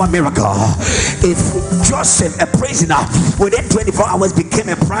 24-hour miracle. If Joseph, a prisoner, within 24 hours became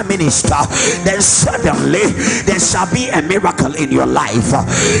a prime minister, then suddenly there shall be a miracle in your life.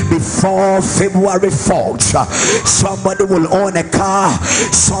 Before February 4th, somebody will own a car,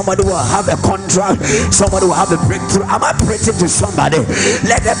 somebody will have a contract, somebody will have a breakthrough. Am I preaching to somebody?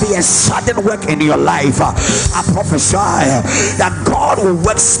 Let there be a sudden work in your life. I prophesy that God will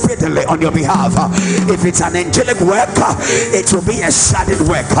work speedily on your behalf. If it's an angelic work, it will be a sudden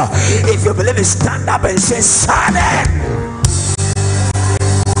work. If you believe it, stand up and say sudden.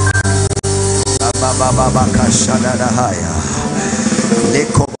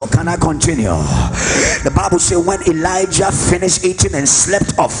 Can I continue? The Bible says when Elijah finished eating and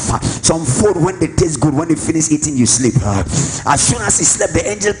slept off, some food when they taste good, when you finish eating you sleep. As soon as he slept, the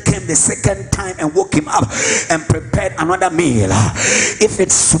angel came the second time and woke him up and prepared another meal. If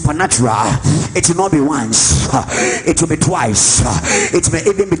it's supernatural, it will not be once, it will be twice, it may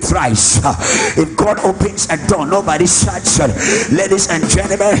even be thrice. If God opens a door, nobody shuts it. Ladies and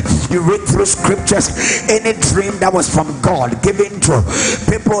gentlemen, you read through scriptures, any dream that was from God given to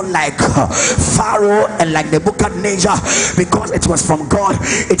people like Pharaoh and like Nebuchadnezzar, because it was from God,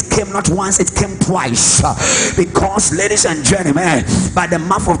 it came not once, it came twice. Because, ladies and gentlemen, by the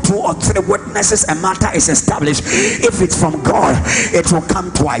mouth of 2 or 3 witnesses a matter is established. If it's from God, it will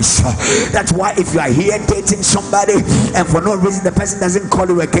come twice. That's why if you are here dating somebody and for no reason the person doesn't call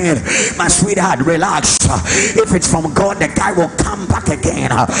you again, my sweetheart, relax. If it's from God, the guy will come back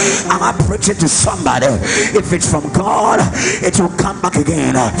again. Am I preaching to somebody? If it's from God, it will come back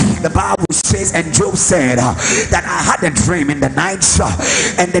again. The Bible says, and Job said that I had a dream in the night,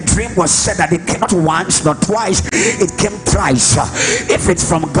 and the dream was said that it came not once nor twice, it came thrice. If it's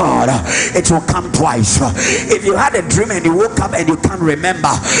from God, it will come twice. If you had a dream and you woke up and you can't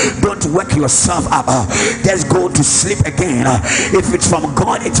remember, don't wake yourself up, just go to sleep again. If it's from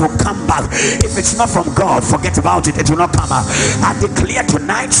God, it will come back. If it's not from God, forget about it, it will not come. I declare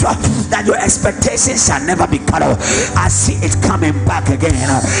tonight that your expectations shall never be cut off. I see it coming back again.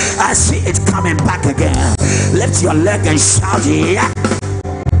 I see it coming back again. Lift your leg and shout, yeah.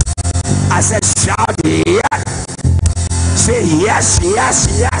 I said shout, yeah. Say yes,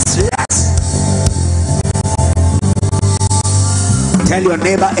 yes, yes, yes. Tell your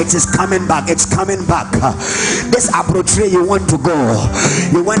neighbor it is coming back. It's coming back. This approach you want to go.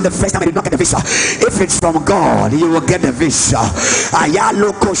 You went the first time and did not get the visa. If it's from God, you will get the visa.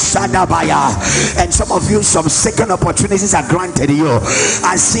 And some of you, some second opportunities are granted you.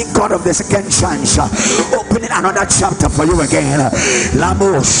 I see God of the second chance opening another chapter for you again.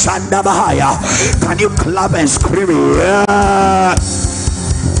 Lamo Shandabahaya. Can you clap and scream? Yeah.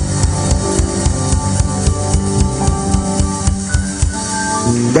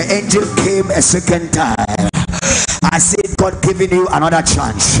 The angel came a second time. I said God giving you another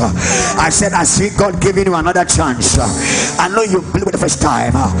chance. I said, I see God giving you another chance. I know you blew it the first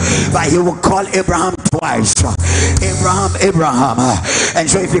time, but he will call Abraham twice. Abraham. And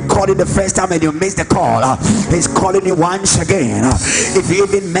so if he called it the first time and you missed the call, he's calling you once again. If you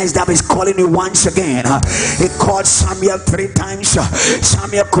even messed up, he's calling you once again. He called Samuel 3 times.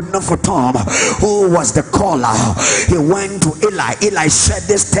 Samuel could not fathom who was the caller. He went to Eli. Eli said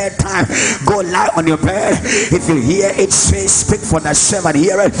this third time, go lie on your bed. If you hear it say, speak for the servant,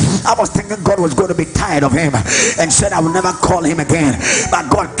 hear it. I was thinking God was going to be tired of him and said I will never call him again, but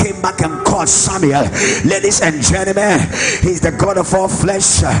God came back and called Samuel. Ladies and gentlemen, he's the God of all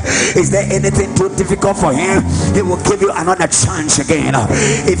flesh. Is there anything too difficult for him? He will give you another chance again.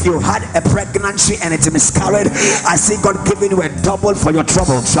 If you had a pregnancy and it miscarried, I see God giving you a double for your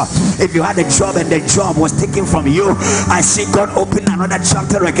troubles. If you had a job and the job was taken from you, I see God open another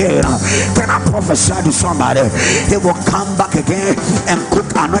chapter again. Can I prophesy to somebody? He will come back again and cook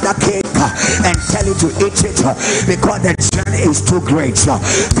another cake and tell you to eat it because the journey is too great.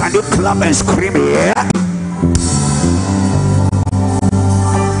 Can you clap and scream here?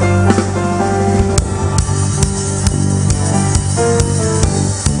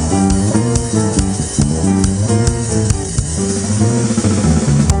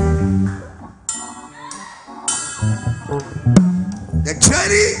 The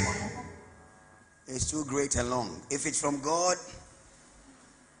journey is too great and long. If it's from God,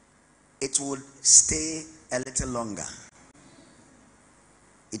 it will stay a little longer.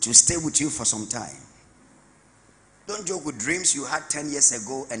 It will stay with you for some time. Don't joke with dreams you had 10 years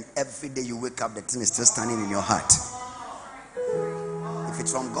ago and every day you wake up the thing is still standing in your heart. If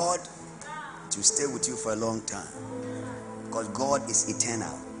it's from God, it will stay with you for a long time because God is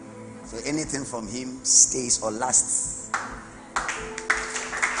eternal. So anything from him stays or lasts.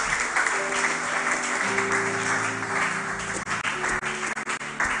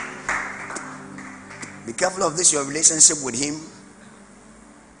 Be careful of this, your relationship with him,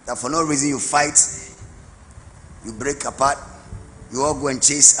 that for no reason you fight, you break apart, you all go and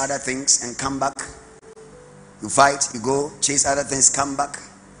chase other things and come back. You fight, you go chase other things, come back.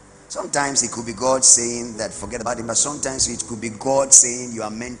 Sometimes it could be God saying that forget about him, but sometimes it could be God saying you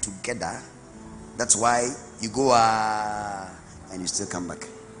are meant together. That's why you go and you still come back.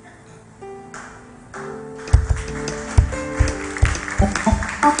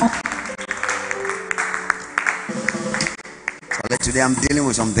 So today I'm dealing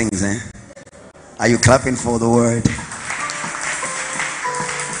with some things. Are you clapping for the word?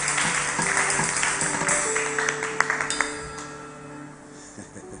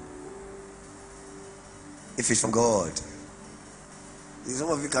 If it's from God, some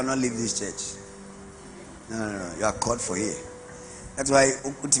of you cannot leave this church. No, you are called for here. That's why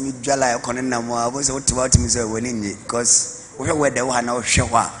because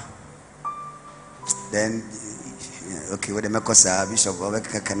then okay, what the Mekosa Bishop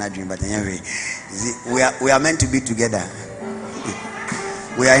cannot dream, but anyway, we are meant to be together.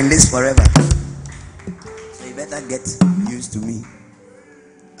 We are in this forever. So you better get used to me.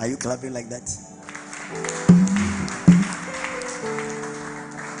 Are you clapping like that?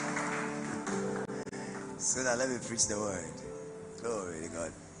 So now let me preach the word. Glory to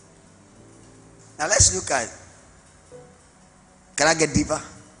God. Now let's look at. Can I get deeper?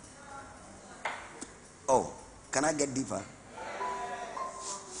 Oh, can I get deeper?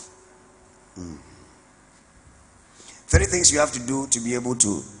 30 things you have to do to be able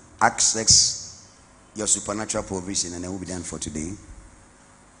to access your supernatural provision, and then we'll be done for today.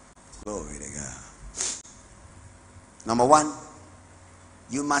 Glory to God. Number 1,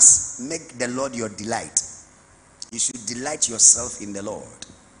 you must make the Lord your delight. You should delight yourself in the Lord.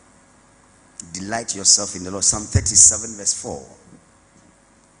 Delight yourself in the Lord. Psalm 37 verse 4.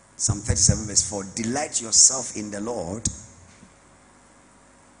 Psalm 37 verse 4. Delight yourself in the Lord,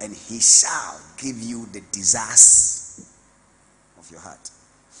 and he shall give you the desires of your heart.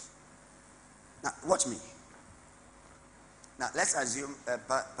 Now, watch me. Now, let's assume,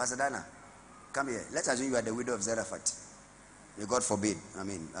 Pastor Dana, come here. Let's assume you are the widow of Zarephath. May God forbid. I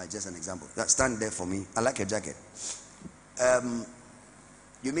mean, just an example. Stand there for me. I like your jacket.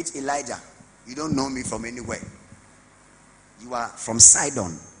 You meet Elijah. You don't know me from anywhere. You are from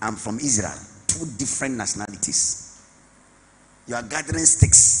Sidon. I'm from Israel. 2 different nationalities. You are gathering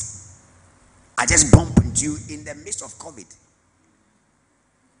sticks. I just bumped into you in the midst of COVID.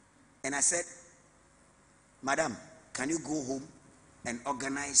 And I said, Madam, can you go home and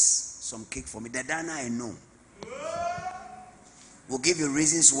organize some cake for me? The Dana I know. We'll give you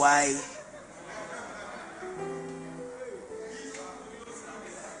reasons why.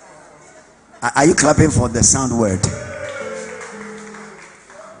 Are you clapping for the sound word?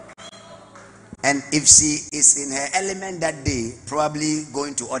 if she is in her element that day, probably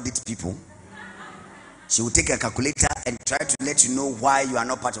going to audit people, she will take a calculator and try to let you know why you are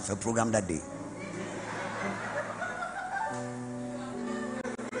not part of her program that day.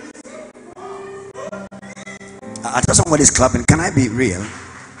 I thought somebody's clapping. Can I be real?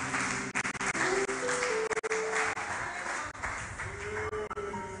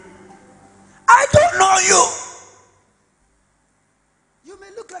 I don't know you. You may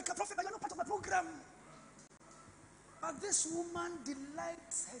look like a prophet, but you're not part of my program. But this woman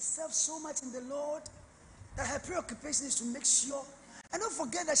delights herself so much in the Lord that her preoccupation is to make sure. And don't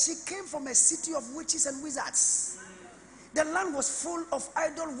forget that she came from a city of witches and wizards. The land was full of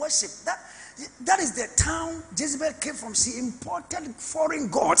idol worship. That is the town Jezebel came from. She imported foreign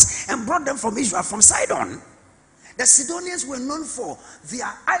gods and brought them from Israel, from Sidon. The Sidonians were known for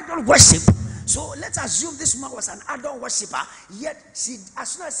their idol worship. So let's assume this woman was an idol worshiper. Yet, as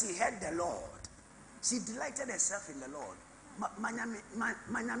soon as she heard the Lord, she delighted herself in the Lord.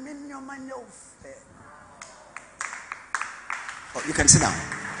 Oh, you can sit down.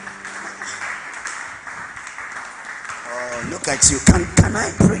 Oh, look at you. Can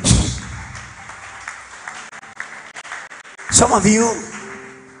I preach? Some of you,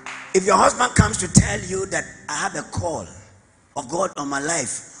 if your husband comes to tell you that I have a call of God on my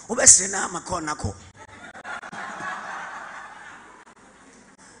life, when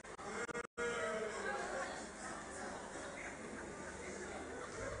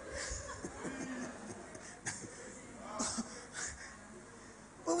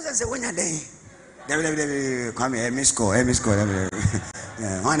you're there, come here, miss call, on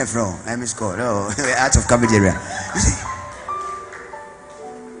the floor, miss call, out of coverage area. You see,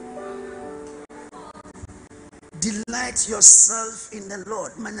 delight yourself in the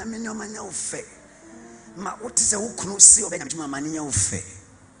Lord.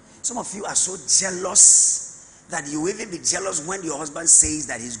 Some of you are so jealous that you even be jealous when your husband says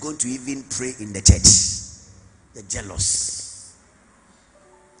that he's going to even pray in the church. You're jealous.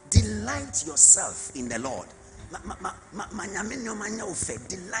 Delight yourself in the Lord.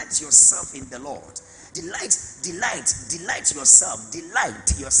 Delight yourself in the Lord. Delight yourself. Delight yourself.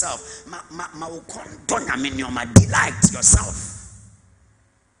 Delight yourself.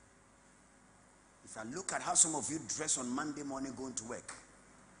 If I look at how some of you dress on Monday morning going to work,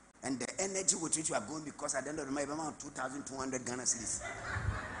 and the energy with which you are going, because at the end of the month, about 2,200 Ghana cedis.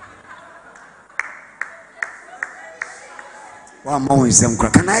 One more is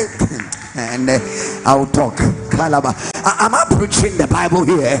can I? And I'll talk. Am I preaching the Bible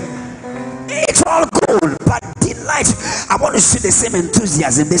here? It's all good, but delight. I want to see the same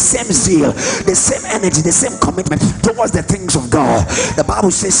enthusiasm, the same zeal, the same energy, the same commitment towards the things of God. The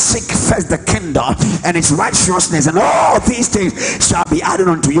Bible says, seek first the kingdom and its righteousness, and all these things shall be added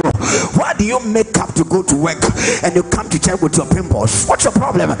unto you. Why do you make up to go to work and you come to church with your pimples? What's your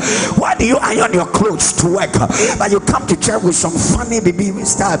problem? Why do you iron your clothes to work, but you come to church with some funny baby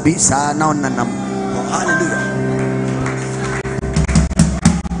star beats? No. Hallelujah.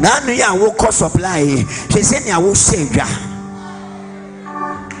 Nanu ya wo ko supply she say na wo shedwa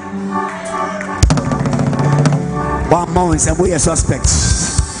one more and say we are suspect.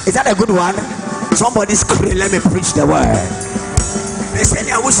 Is that a good one? Somebody scream, let me preach the word. They say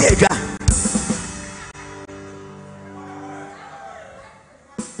na wo shedwa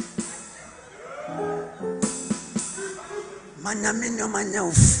manya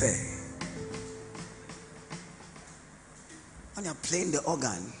ufe. When you're playing the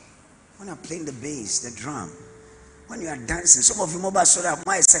organ, when you're playing the bass, the drum, when you are dancing, some of you mobile so that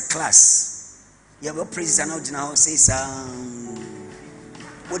why it's a class. You have a praise and out now says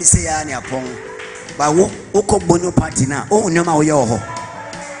what do you say ya pong? But woko bono party now. Oh no ma yo ho.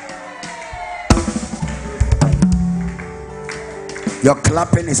 Your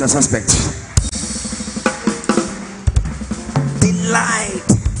clapping is a suspect. Delight.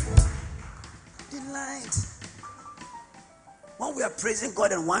 When we are praising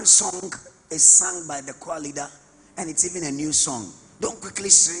God and one song is sung by the choir leader and it's even a new song, don't quickly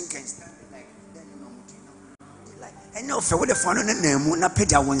shrink and start like delight. And no fair with the fun on the name, na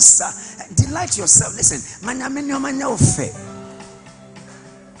peja wonsa. Delight yourself. Listen, manya fe.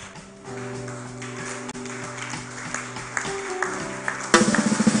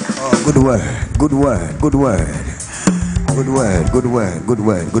 Oh, good word, good word, good word. Good word.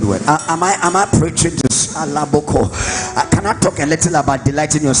 Am I preaching to Alaboko? Can I talk a little about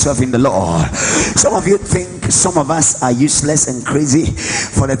delighting yourself in the Lord? Some of you think some of us are useless and crazy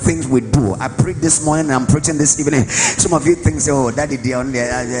for the things we do. I preached this morning and I'm preaching this evening. Some of you think, oh, daddy, they only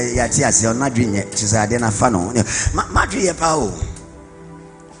you're not doing it. She said, I didn't fano.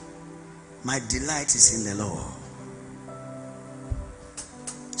 My delight is in the Lord.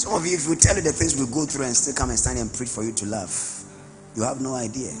 Some of you, if we tell you the things we go through and still come and stand and preach for you to laugh, you have no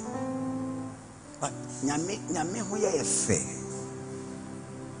idea. But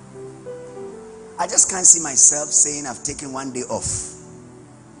I just can't see myself saying I've taken one day off.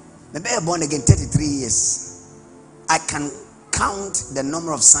 Maybe I'm born again 33 years. I can count the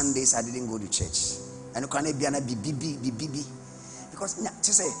number of Sundays I didn't go to church. And be because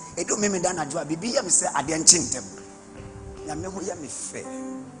just say it don't mean that I be say I didn't change them.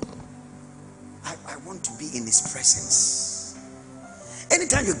 I want to be in His presence.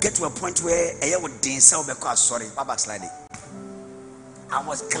 Anytime you get to a point where I would dance, sorry, backsliding. I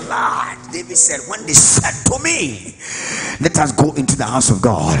was glad. David said, when they said to me, let us go into the house of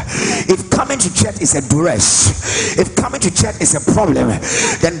God. If coming to church is a duress, if coming to church is a problem,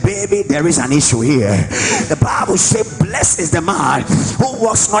 then baby, there is an issue here. The Bible says, blessed is the man who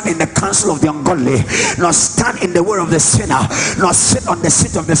walks not in the counsel of the ungodly, nor stand in the way of the sinner, nor sit on the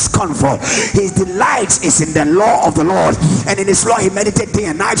seat of the scornful. His delight is in the law of the Lord, and in His law he meditates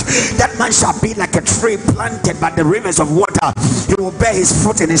day and night. That man shall be like a tree planted by the rivers of water. He will bear his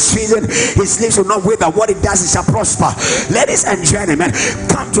fruit in his season. His leaves will not wither. What he does, it shall prosper. Ladies and gentlemen,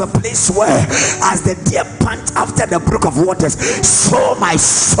 come to a place where, as the deer pant after the brook of waters, so my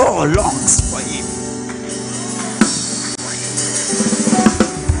soul longs for Him.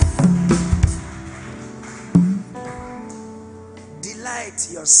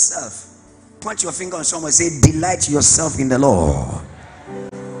 Delight yourself. Point your finger on someone. Say, delight yourself in the Lord,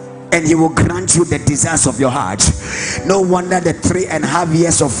 and He will grant you the desires of your heart. No wonder the 3.5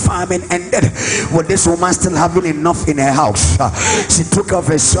 years of famine ended with this woman still having enough in her house. She took care of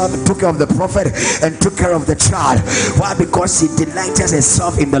herself, took care of the prophet, and took care of the child. Why? Because she delighted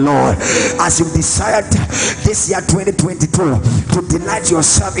herself in the Lord. As you decided this year 2022 to delight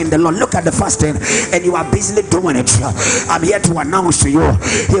yourself in the Lord, look at the fasting, and you are busily doing it. I'm here to announce to you,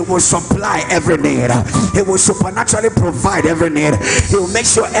 He will supply every need. He will supernaturally provide every need. He will make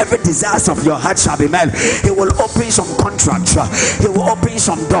sure every desires of your heart shall be met. He will open some contracts. He will open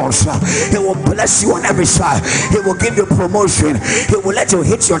some doors. He will bless you on every side. He will give you promotion. He will let you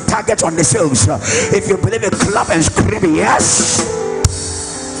hit your target on the sales. If you believe it, clap and scream yes.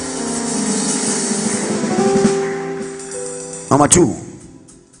 Number 2,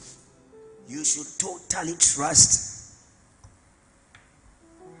 you should totally trust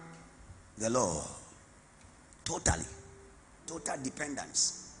the Lord. Total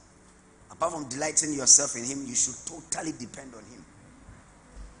dependence. Apart from delighting yourself in Him, you should totally depend on Him.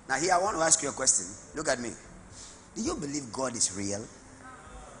 Now here I want to ask you a question. Look at me. Do you believe God is real?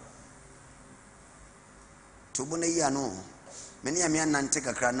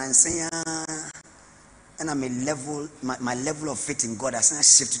 And I'm a level, my level of faith in God has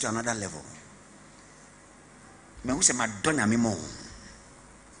shifted to another level.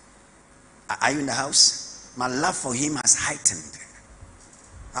 Are you in the house? My love for Him has heightened.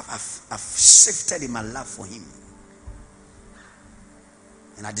 I've shifted in my love for Him.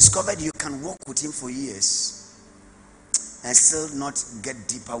 And I discovered you can walk with Him for years and still not get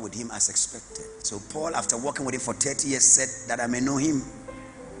deeper with Him as expected. So Paul, after walking with Him for 30 years, said that I may know Him.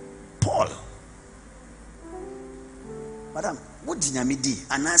 Paul. Madam, what did you do?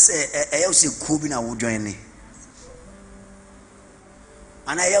 And I say, Ewusie Kubina will join me.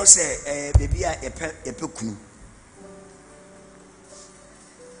 And I say, baby, a pekunu.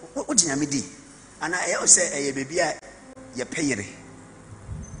 What did you do? And I say, baby, a payre.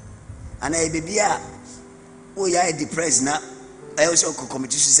 And I baby, oh, yeah, depressed now. I also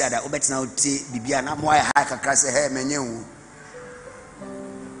commit to suicide. I bet now, baby, and I'm why I can cast a hair menu.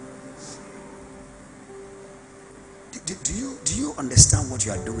 Do you understand what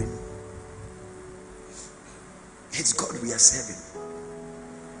you are doing? It's God we are serving.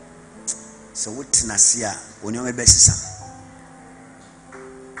 So what Nasia when you're best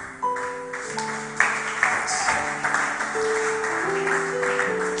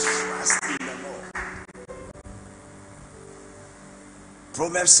trust in the Lord.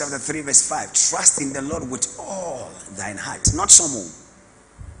 Proverbs chapter 3 verse 5. Trust in the Lord with all thine heart, not some.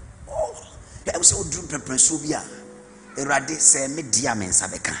 All. I was so dream preparation. Erade say me dia men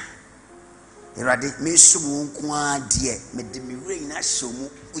sabeka. Erade me sumu kwa die me de me rain na shomu.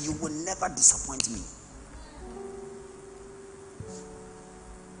 You will never disappoint me.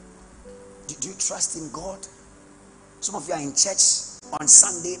 Do you trust in God? Some of you are in church on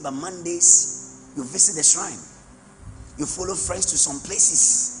Sunday, but Mondays you visit the shrine. You follow friends to some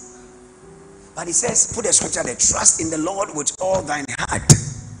places. But he says, put the scripture there, trust in the Lord with all thine heart.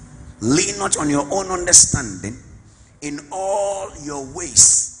 Lean not on your own understanding. In all your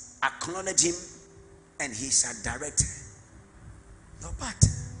ways, acknowledge him, and he shall direct your path.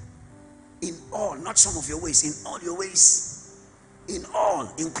 In all, not some of your ways, in all your ways, in all,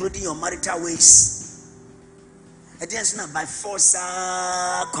 including your marital ways. It's not by force.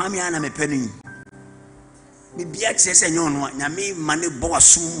 Kwame ana me penny. Me bia kire se nyon no nyame mane bo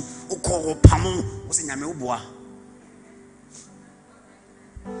asum ukọ pamo wo se nyame wo.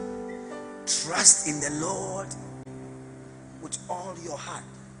 Trust in the Lord with all your heart.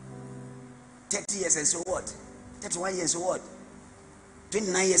 30 years and so what? 31 years and so what?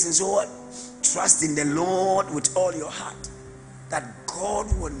 29 years and so what? Trust in the Lord with all your heart, that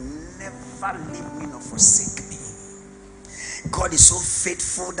God will never leave me nor forsake me. God is so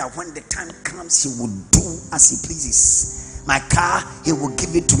faithful that when the time comes, he will do as he pleases. My car, he will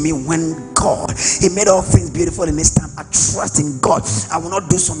give it to me when God. He made all things beautiful in this time. I trust in God. I will not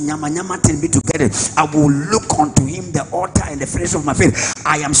do some nyama nyama till me to get it. I will look unto him, the author and the finisher of my faith.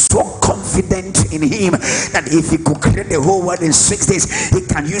 I am so confident in him that if he could create the whole world in 6 days, he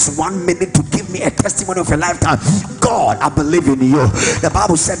can use 1 minute to give me a testimony of a lifetime. God, I believe in you. The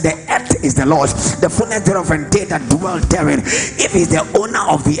Bible said the earth is the Lord's, the fullness thereof, and they that dwell therein. If he's the owner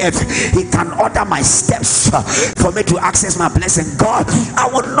of the earth, he can order my steps for me to access my blessing. God, I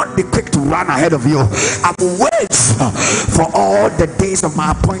will not be quick to run ahead of you. I will wait for all the days of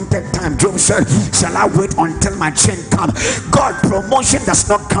my appointed time. Job said, shall I wait until my change come? God, promotion does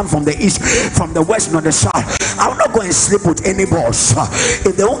not come from the east, from the west, nor the south. I will not go and sleep with any boss.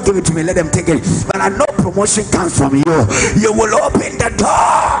 If they won't give it to me, let them take it. But I know promotion comes from you. You will open the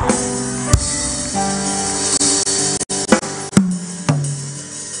door.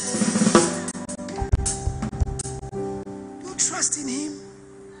 Trust in him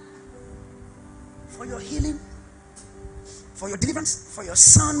for your healing, for your deliverance, for your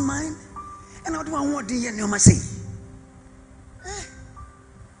sound mind. And how do I want to hear you say?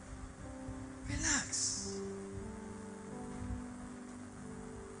 Relax.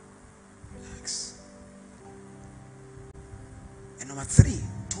 Relax. And number 3,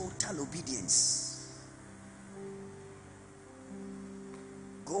 total obedience.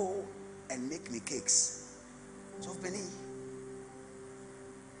 Go and make me cakes. So Penny,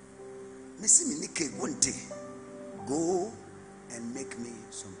 Missy cake one day. Go and make me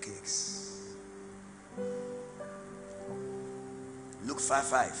some cakes. Luke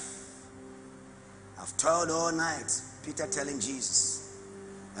 5:5. I've toiled all night. Peter telling Jesus,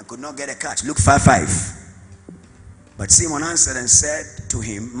 and could not get a catch. Luke 5:5. But Simon answered and said to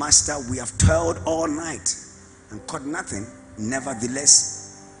him, Master, we have toiled all night and caught nothing.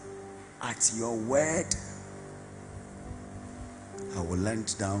 Nevertheless, at your word, I will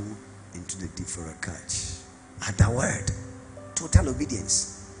land down into the deep for a catch. At the word, total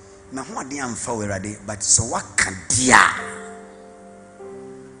obedience. Now what do you for ready? But so what can dia?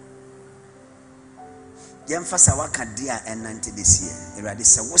 The emphasis what can dia and 90 this year. Ready?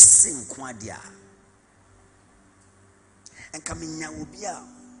 So what sing quadia? And coming now will be a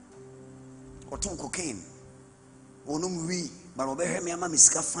or ton cocaine. Onum we, but over here, my mamma is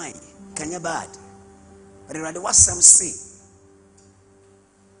fine. Can you bad? But ready? What some say?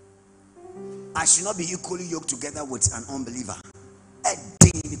 I should not be equally yoked together with an unbeliever.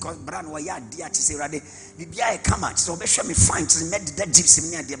 Because brand wa ya dia to say ready. Bibia e come out. So be sure me fine to make that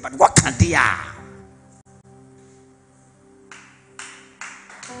gypsy me there. But what can they are?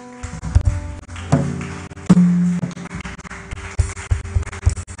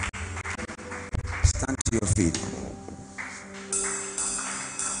 Stand to your feet.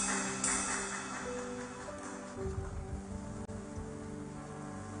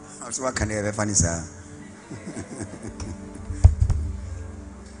 So what can they ever funny, sir?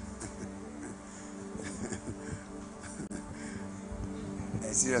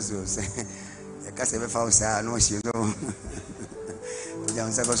 Seriously, I can't ever found sir. No, she know.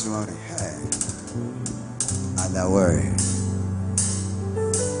 Other word.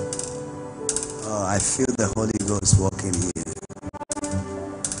 Oh, I feel the Holy Ghost walking here.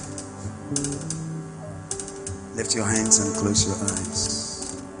 Lift your hands and close your eyes.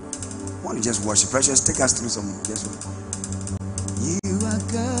 Why don't you just worship? Precious, take us through some. Just one. You are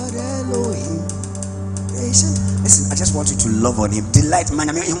God Elohim. Patient. Listen, I just want you to love on him. Delight.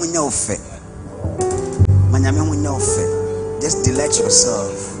 Just delight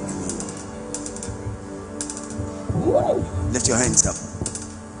yourself. Lift your hands up.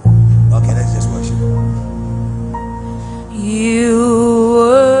 Okay, let's just worship. You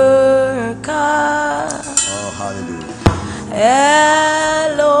were God. Oh, hallelujah.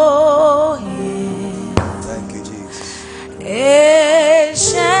 Elohim. Thank you, Jesus.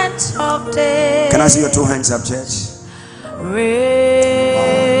 Ancient of days. Can I see your two hands up, church?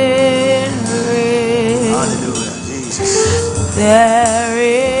 Reign There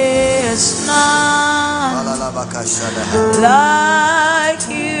is none like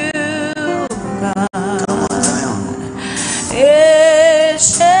you, God. Come on, Zion.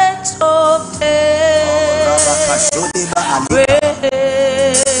 Ancient of days,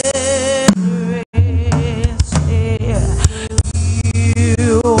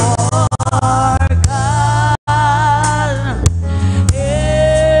 you are God,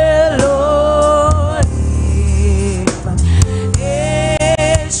 Elohim,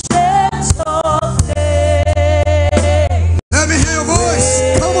 ancient of days. Let me hear your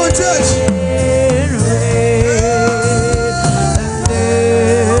voice. Come on, church.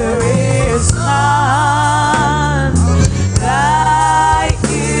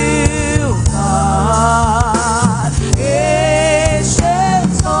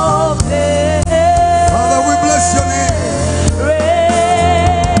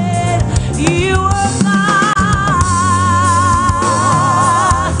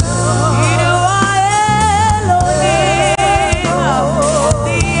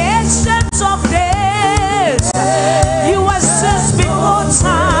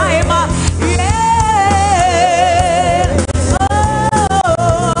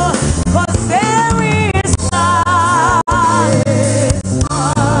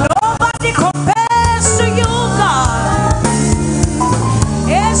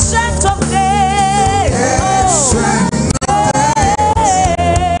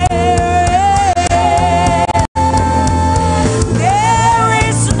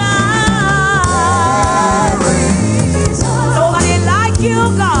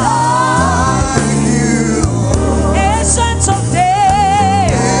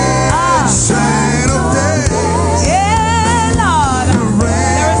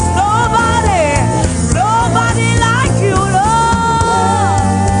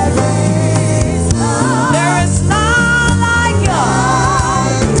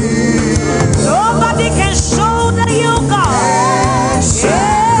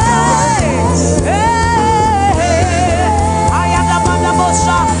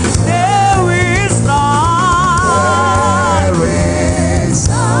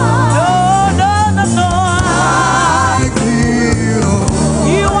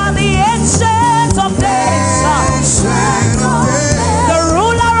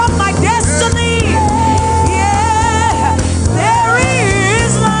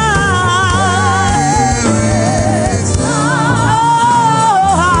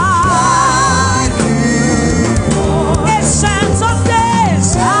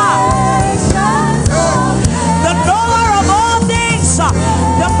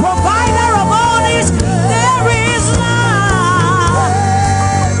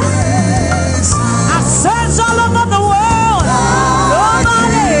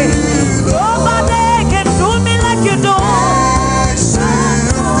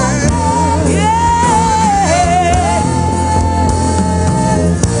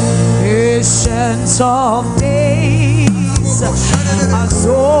 Of days, as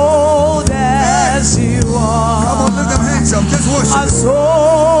old as you are. Come on, lift them hands up. Just worship. As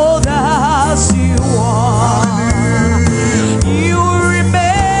old as you are, you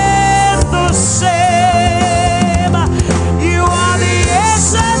remain the same. You are the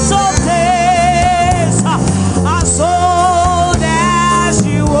essence of days. As old as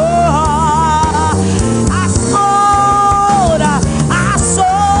you are, as old, as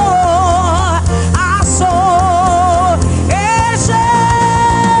old, as old,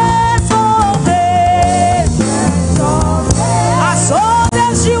 essence of days. As old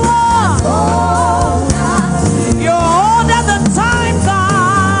as you are, you're older than time,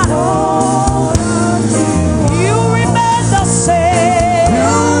 God. You remain the same.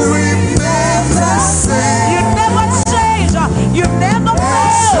 You remain the same. You never change. You never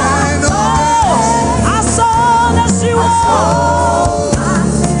fail. As old as you are.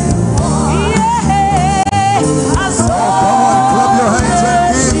 Yeah. As Come on, clap your hands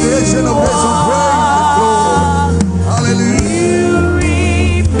and give the ancient of days some praise. Hallelujah. You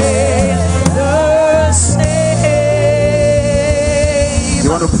remain the same. You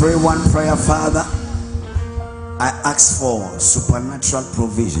want to pray one prayer, Father? I ask for supernatural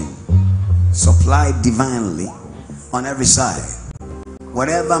provision, supply divinely on every side.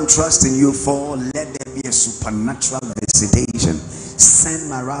 Whatever I'm trusting you for, let there be a supernatural visitation. Send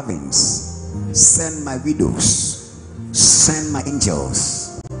my ravens, send my widows, send my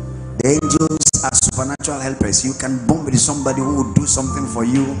angels. The angels are supernatural helpers. You can bond with somebody who will do something for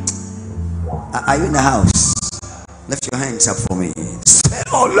you. Are you in the house? Lift your hands up for me. Say,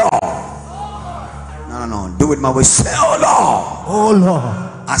 oh Lord. No. Do it my way. Say, oh Lord. Oh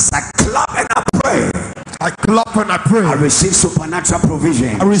Lord, As I clap and I pray, I clap and I pray. I receive supernatural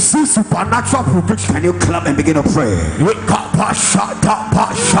provision. I receive supernatural provision. Can you clap and begin to pray?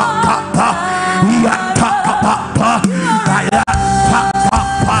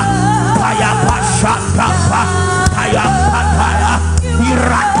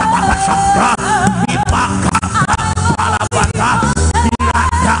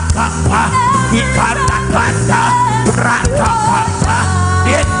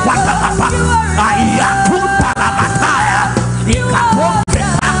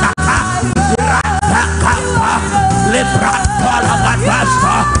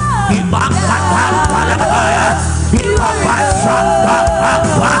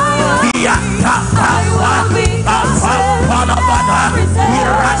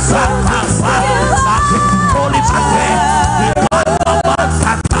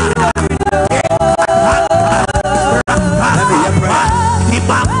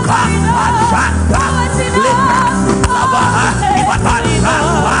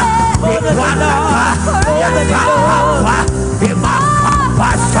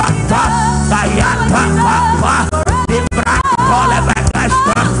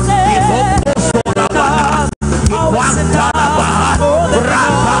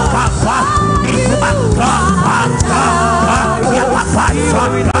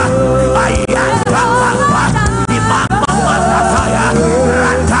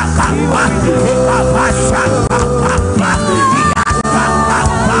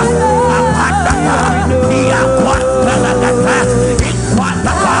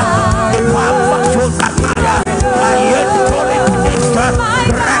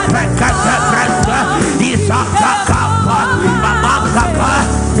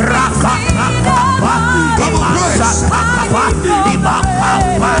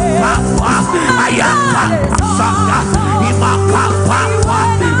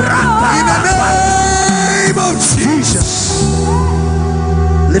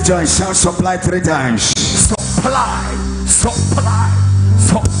 Lift your hands, shout supply 3 times. Supply, supply,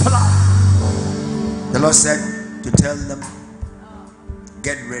 supply. The Lord said to tell them,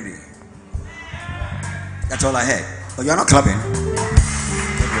 get ready. That's all I heard. Oh, you're not clapping.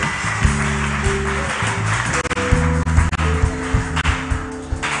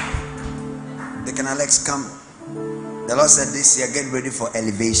 Deacon Alex, come. The Lord said this year, get ready for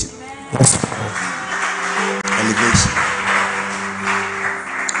elevation. Elevation.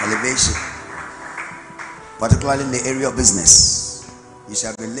 Elevation, particularly in the area of business. You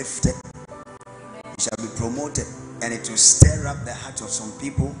shall be lifted, you shall be promoted, and it will stir up the heart of some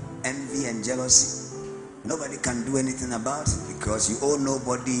people, envy and jealousy. Nobody can do anything about it because you owe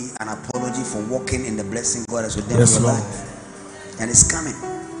nobody an apology for walking in the blessing God has ordained for your life. And it's coming.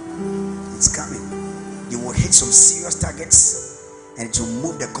 It's coming. You will hit some serious targets, and it will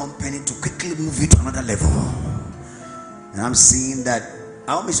move the company to quickly move you to another level. And I'm seeing that.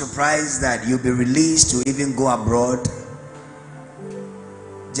 I won't be surprised that you'll be released to even go abroad,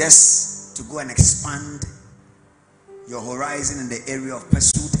 just to go and expand your horizon in the area of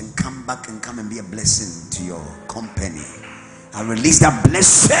pursuit and come back and come and be a blessing to your company. I release that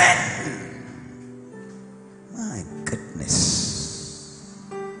blessing. My goodness.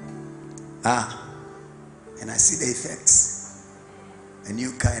 And I see the effects. A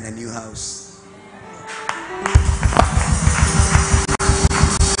new car and a new house.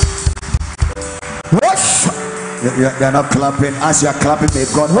 You're not clapping. As you're clapping, may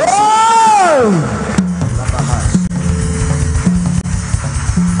God bless you.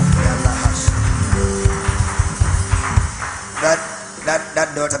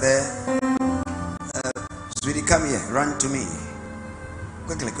 That daughter there, sweetie, come here. Run to me.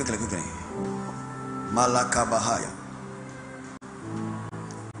 Quickly. Malaka Bahaya.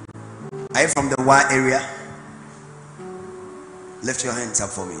 Are you from the Y area? Lift your hands up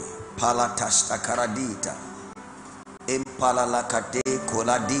for me. Palatashta karadita. Impala lakade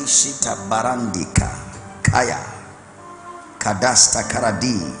koladi shita barandika. Kaya. Kadasta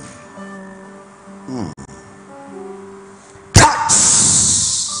karadi. Touch.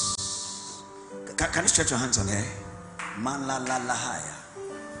 Can you stretch your hands on here? Malalalahaya.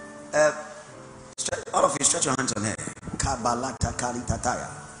 All of you stretch your hands on here. Kabalata kalitataya.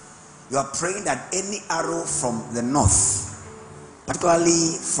 You are praying that any arrow from the north,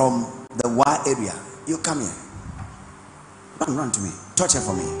 particularly from the Y area, you come here. Run to me. Touch it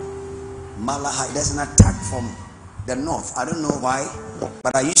for me. Malahai. There's an attack from the north. I don't know why,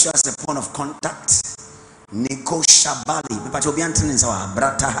 but I use you as a point of contact. Niko Shabali.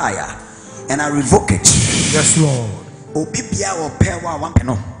 And I revoke it. Yes, Lord. Obibia or pewa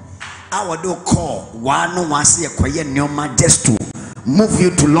wampeno. I will do call one no one see a quiet nyoma just to move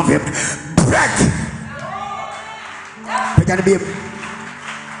you to love him. Break.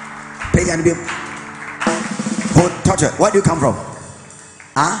 touch it. Where do you come from?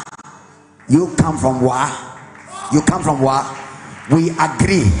 Huh? You come from Wa? You come from Wa? We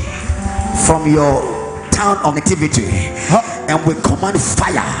agree from your town of nativity, and we command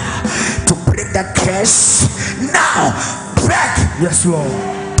fire to break that curse now. Break. Yes, Lord.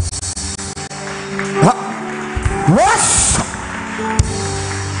 Wash.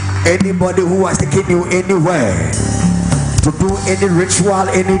 Anybody who has taken you anywhere to do any ritual,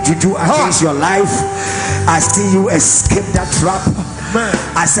 any juju against your life, I see you escape that trap. Amen.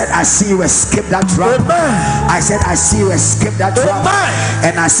 I said I see you escape that trap. Amen. I said I see you escape that trap. Amen.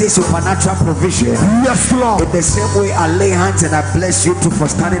 And I see supernatural provision. Yes, Lord. In the same way I lay hands and I bless you too for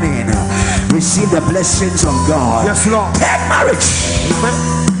standing in. Receive the blessings of God. Yes, Lord. Take marriage. Amen.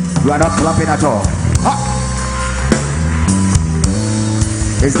 You are not clapping at all.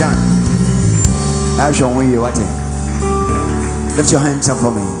 It's done. I'll show you what. Lift your hands up for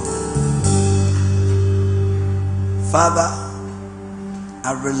me. Father,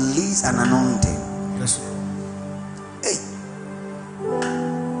 I release an anointing. Yes, Lord. Hey,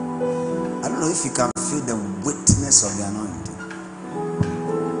 I don't know if you can feel the witness of the anointing.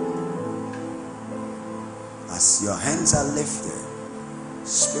 As your hands are lifted,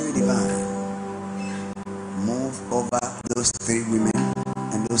 Spirit Divine, move over those 3 women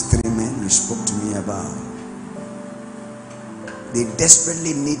and those 3 men you spoke to me about. They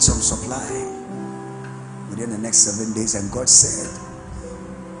desperately need some supply within the next 7 days, and God said,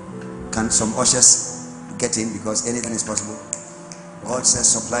 can some ushers get in, because anything is possible? God says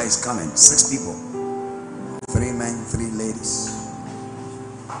supply is coming. 6 people, 3 men, 3 ladies.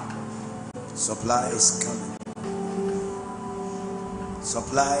 Supply is coming.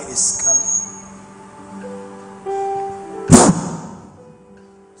 Supply is coming.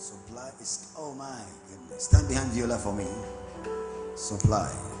 Supply is, oh my goodness. Stand behind Viola for me. Supply.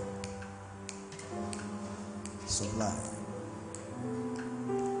 Supply.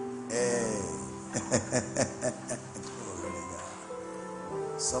 Hey.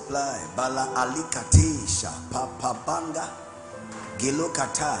 Supply. Bala alikatisha. Papa banga.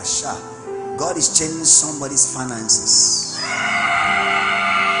 Gilokatasha. God is changing somebody's finances.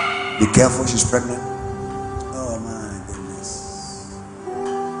 Be careful, she's pregnant. Oh my goodness.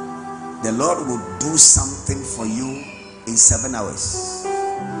 The Lord will do something for you in 7 hours.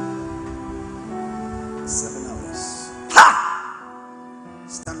 7 hours. Ha!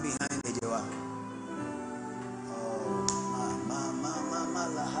 Stand behind Ejewa. Oh, mama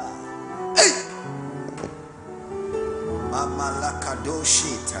laha. Hey! Mama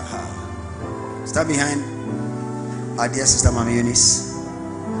lakadoshi taha. Stand behind our dear sister Mama Eunice.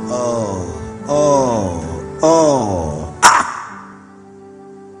 Oh. Ah!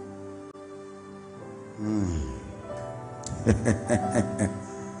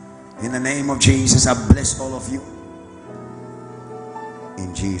 In the name of Jesus, I bless all of you.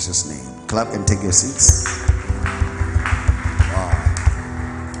 In Jesus' name. Clap and take your seats. Wow.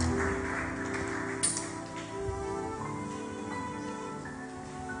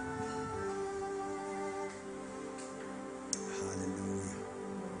 Hallelujah.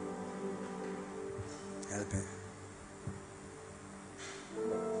 Help him.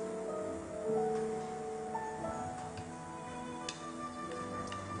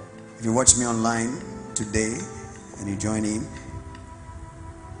 If you watch me online today and you join in,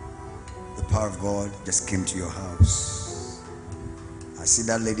 the power of God just came to your house. I see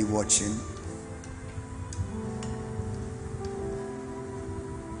that lady watching.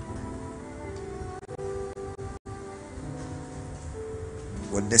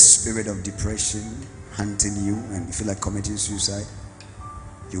 With the spirit of depression hunting you and you feel like committing suicide,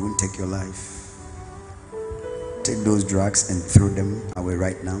 you won't take your life. Take those drugs and throw them away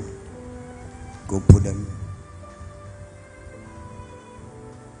right now. Go put them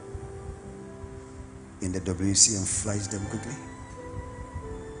in the WC and flush them quickly.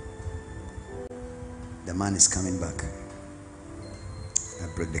 The man is coming back. I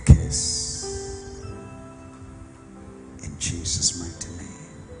break the curse in Jesus' mighty name.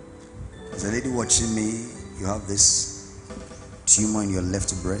 There's a lady watching me. You have this tumor in your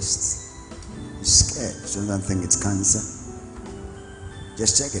left breast. You're scared. You don't think it's cancer.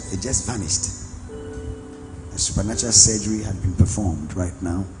 Just check it. It just vanished. A supernatural surgery had been performed right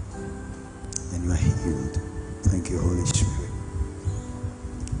now, and you are healed. Thank you, Holy Spirit.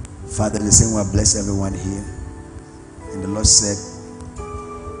 Father, in the same way, I bless everyone here. And the Lord said,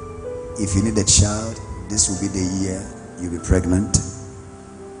 if you need a child, this will be the year you'll be pregnant.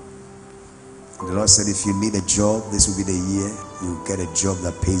 And the Lord said, if you need a job, this will be the year you'll get a job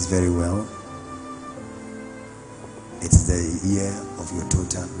that pays very well. It's the year of your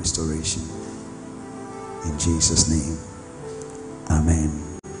total restoration. In Jesus' name.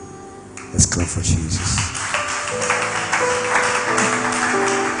 Amen. Let's clap for Jesus.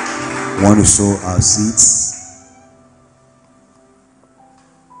 Want to sow our seeds?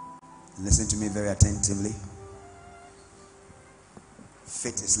 Listen to me very attentively.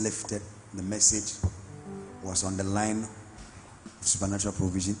 Faith is lifted. The message was on the line of supernatural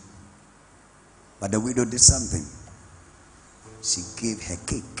provision. But the widow did something. She gave her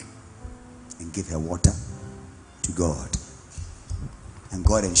cake and gave her water to God. And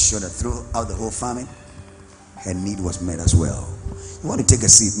God ensured that throughout the whole famine, her need was met as well. You want to take a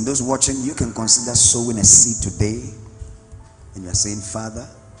seat. And those watching, you can consider sowing a seed today. And you are saying, Father,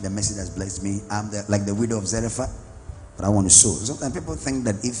 the message has blessed me. I'm like the widow of Zarephath, but I want to sow. Sometimes people think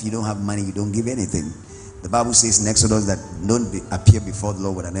that if you don't have money, you don't give anything. The Bible says in Exodus that don't appear before the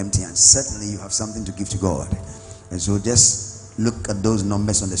Lord with an empty hand. Certainly you have something to give to God. And so just look at those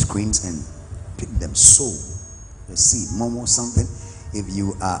numbers on the screens and pick them. Sow the seed. Momo something. If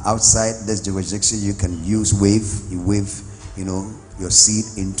you are outside this jurisdiction, you can use Wave. You wave, your seed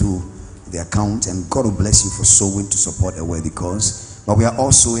into the account, and God will bless you for sowing to support a worthy cause. But we are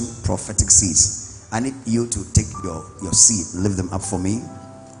all sowing prophetic seeds. I need you to take your seed, lift them up for me.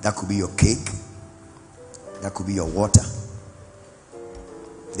 That could be your cake. That could be your water.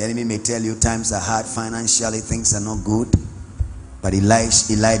 The enemy may tell you times are hard financially, things are not good. But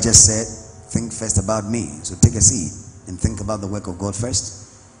Elijah said, think first about me. So take a seed and think about the work of God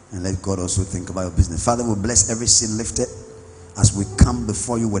first. And let God also think about your business. Father, we bless every seed lifted as we come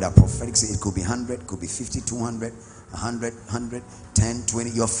before you with our prophetic seed. It could be 100, could be 50, 200, 100, 100, 10, 20.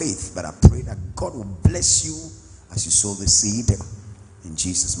 Your faith. But I pray that God will bless you as you sow the seed. In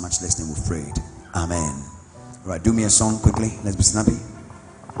Jesus' matchless name we've prayed. Amen. All right, do me a song quickly. Let's be snappy.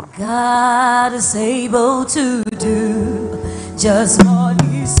 God is able to do just what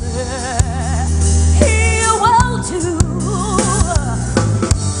he said.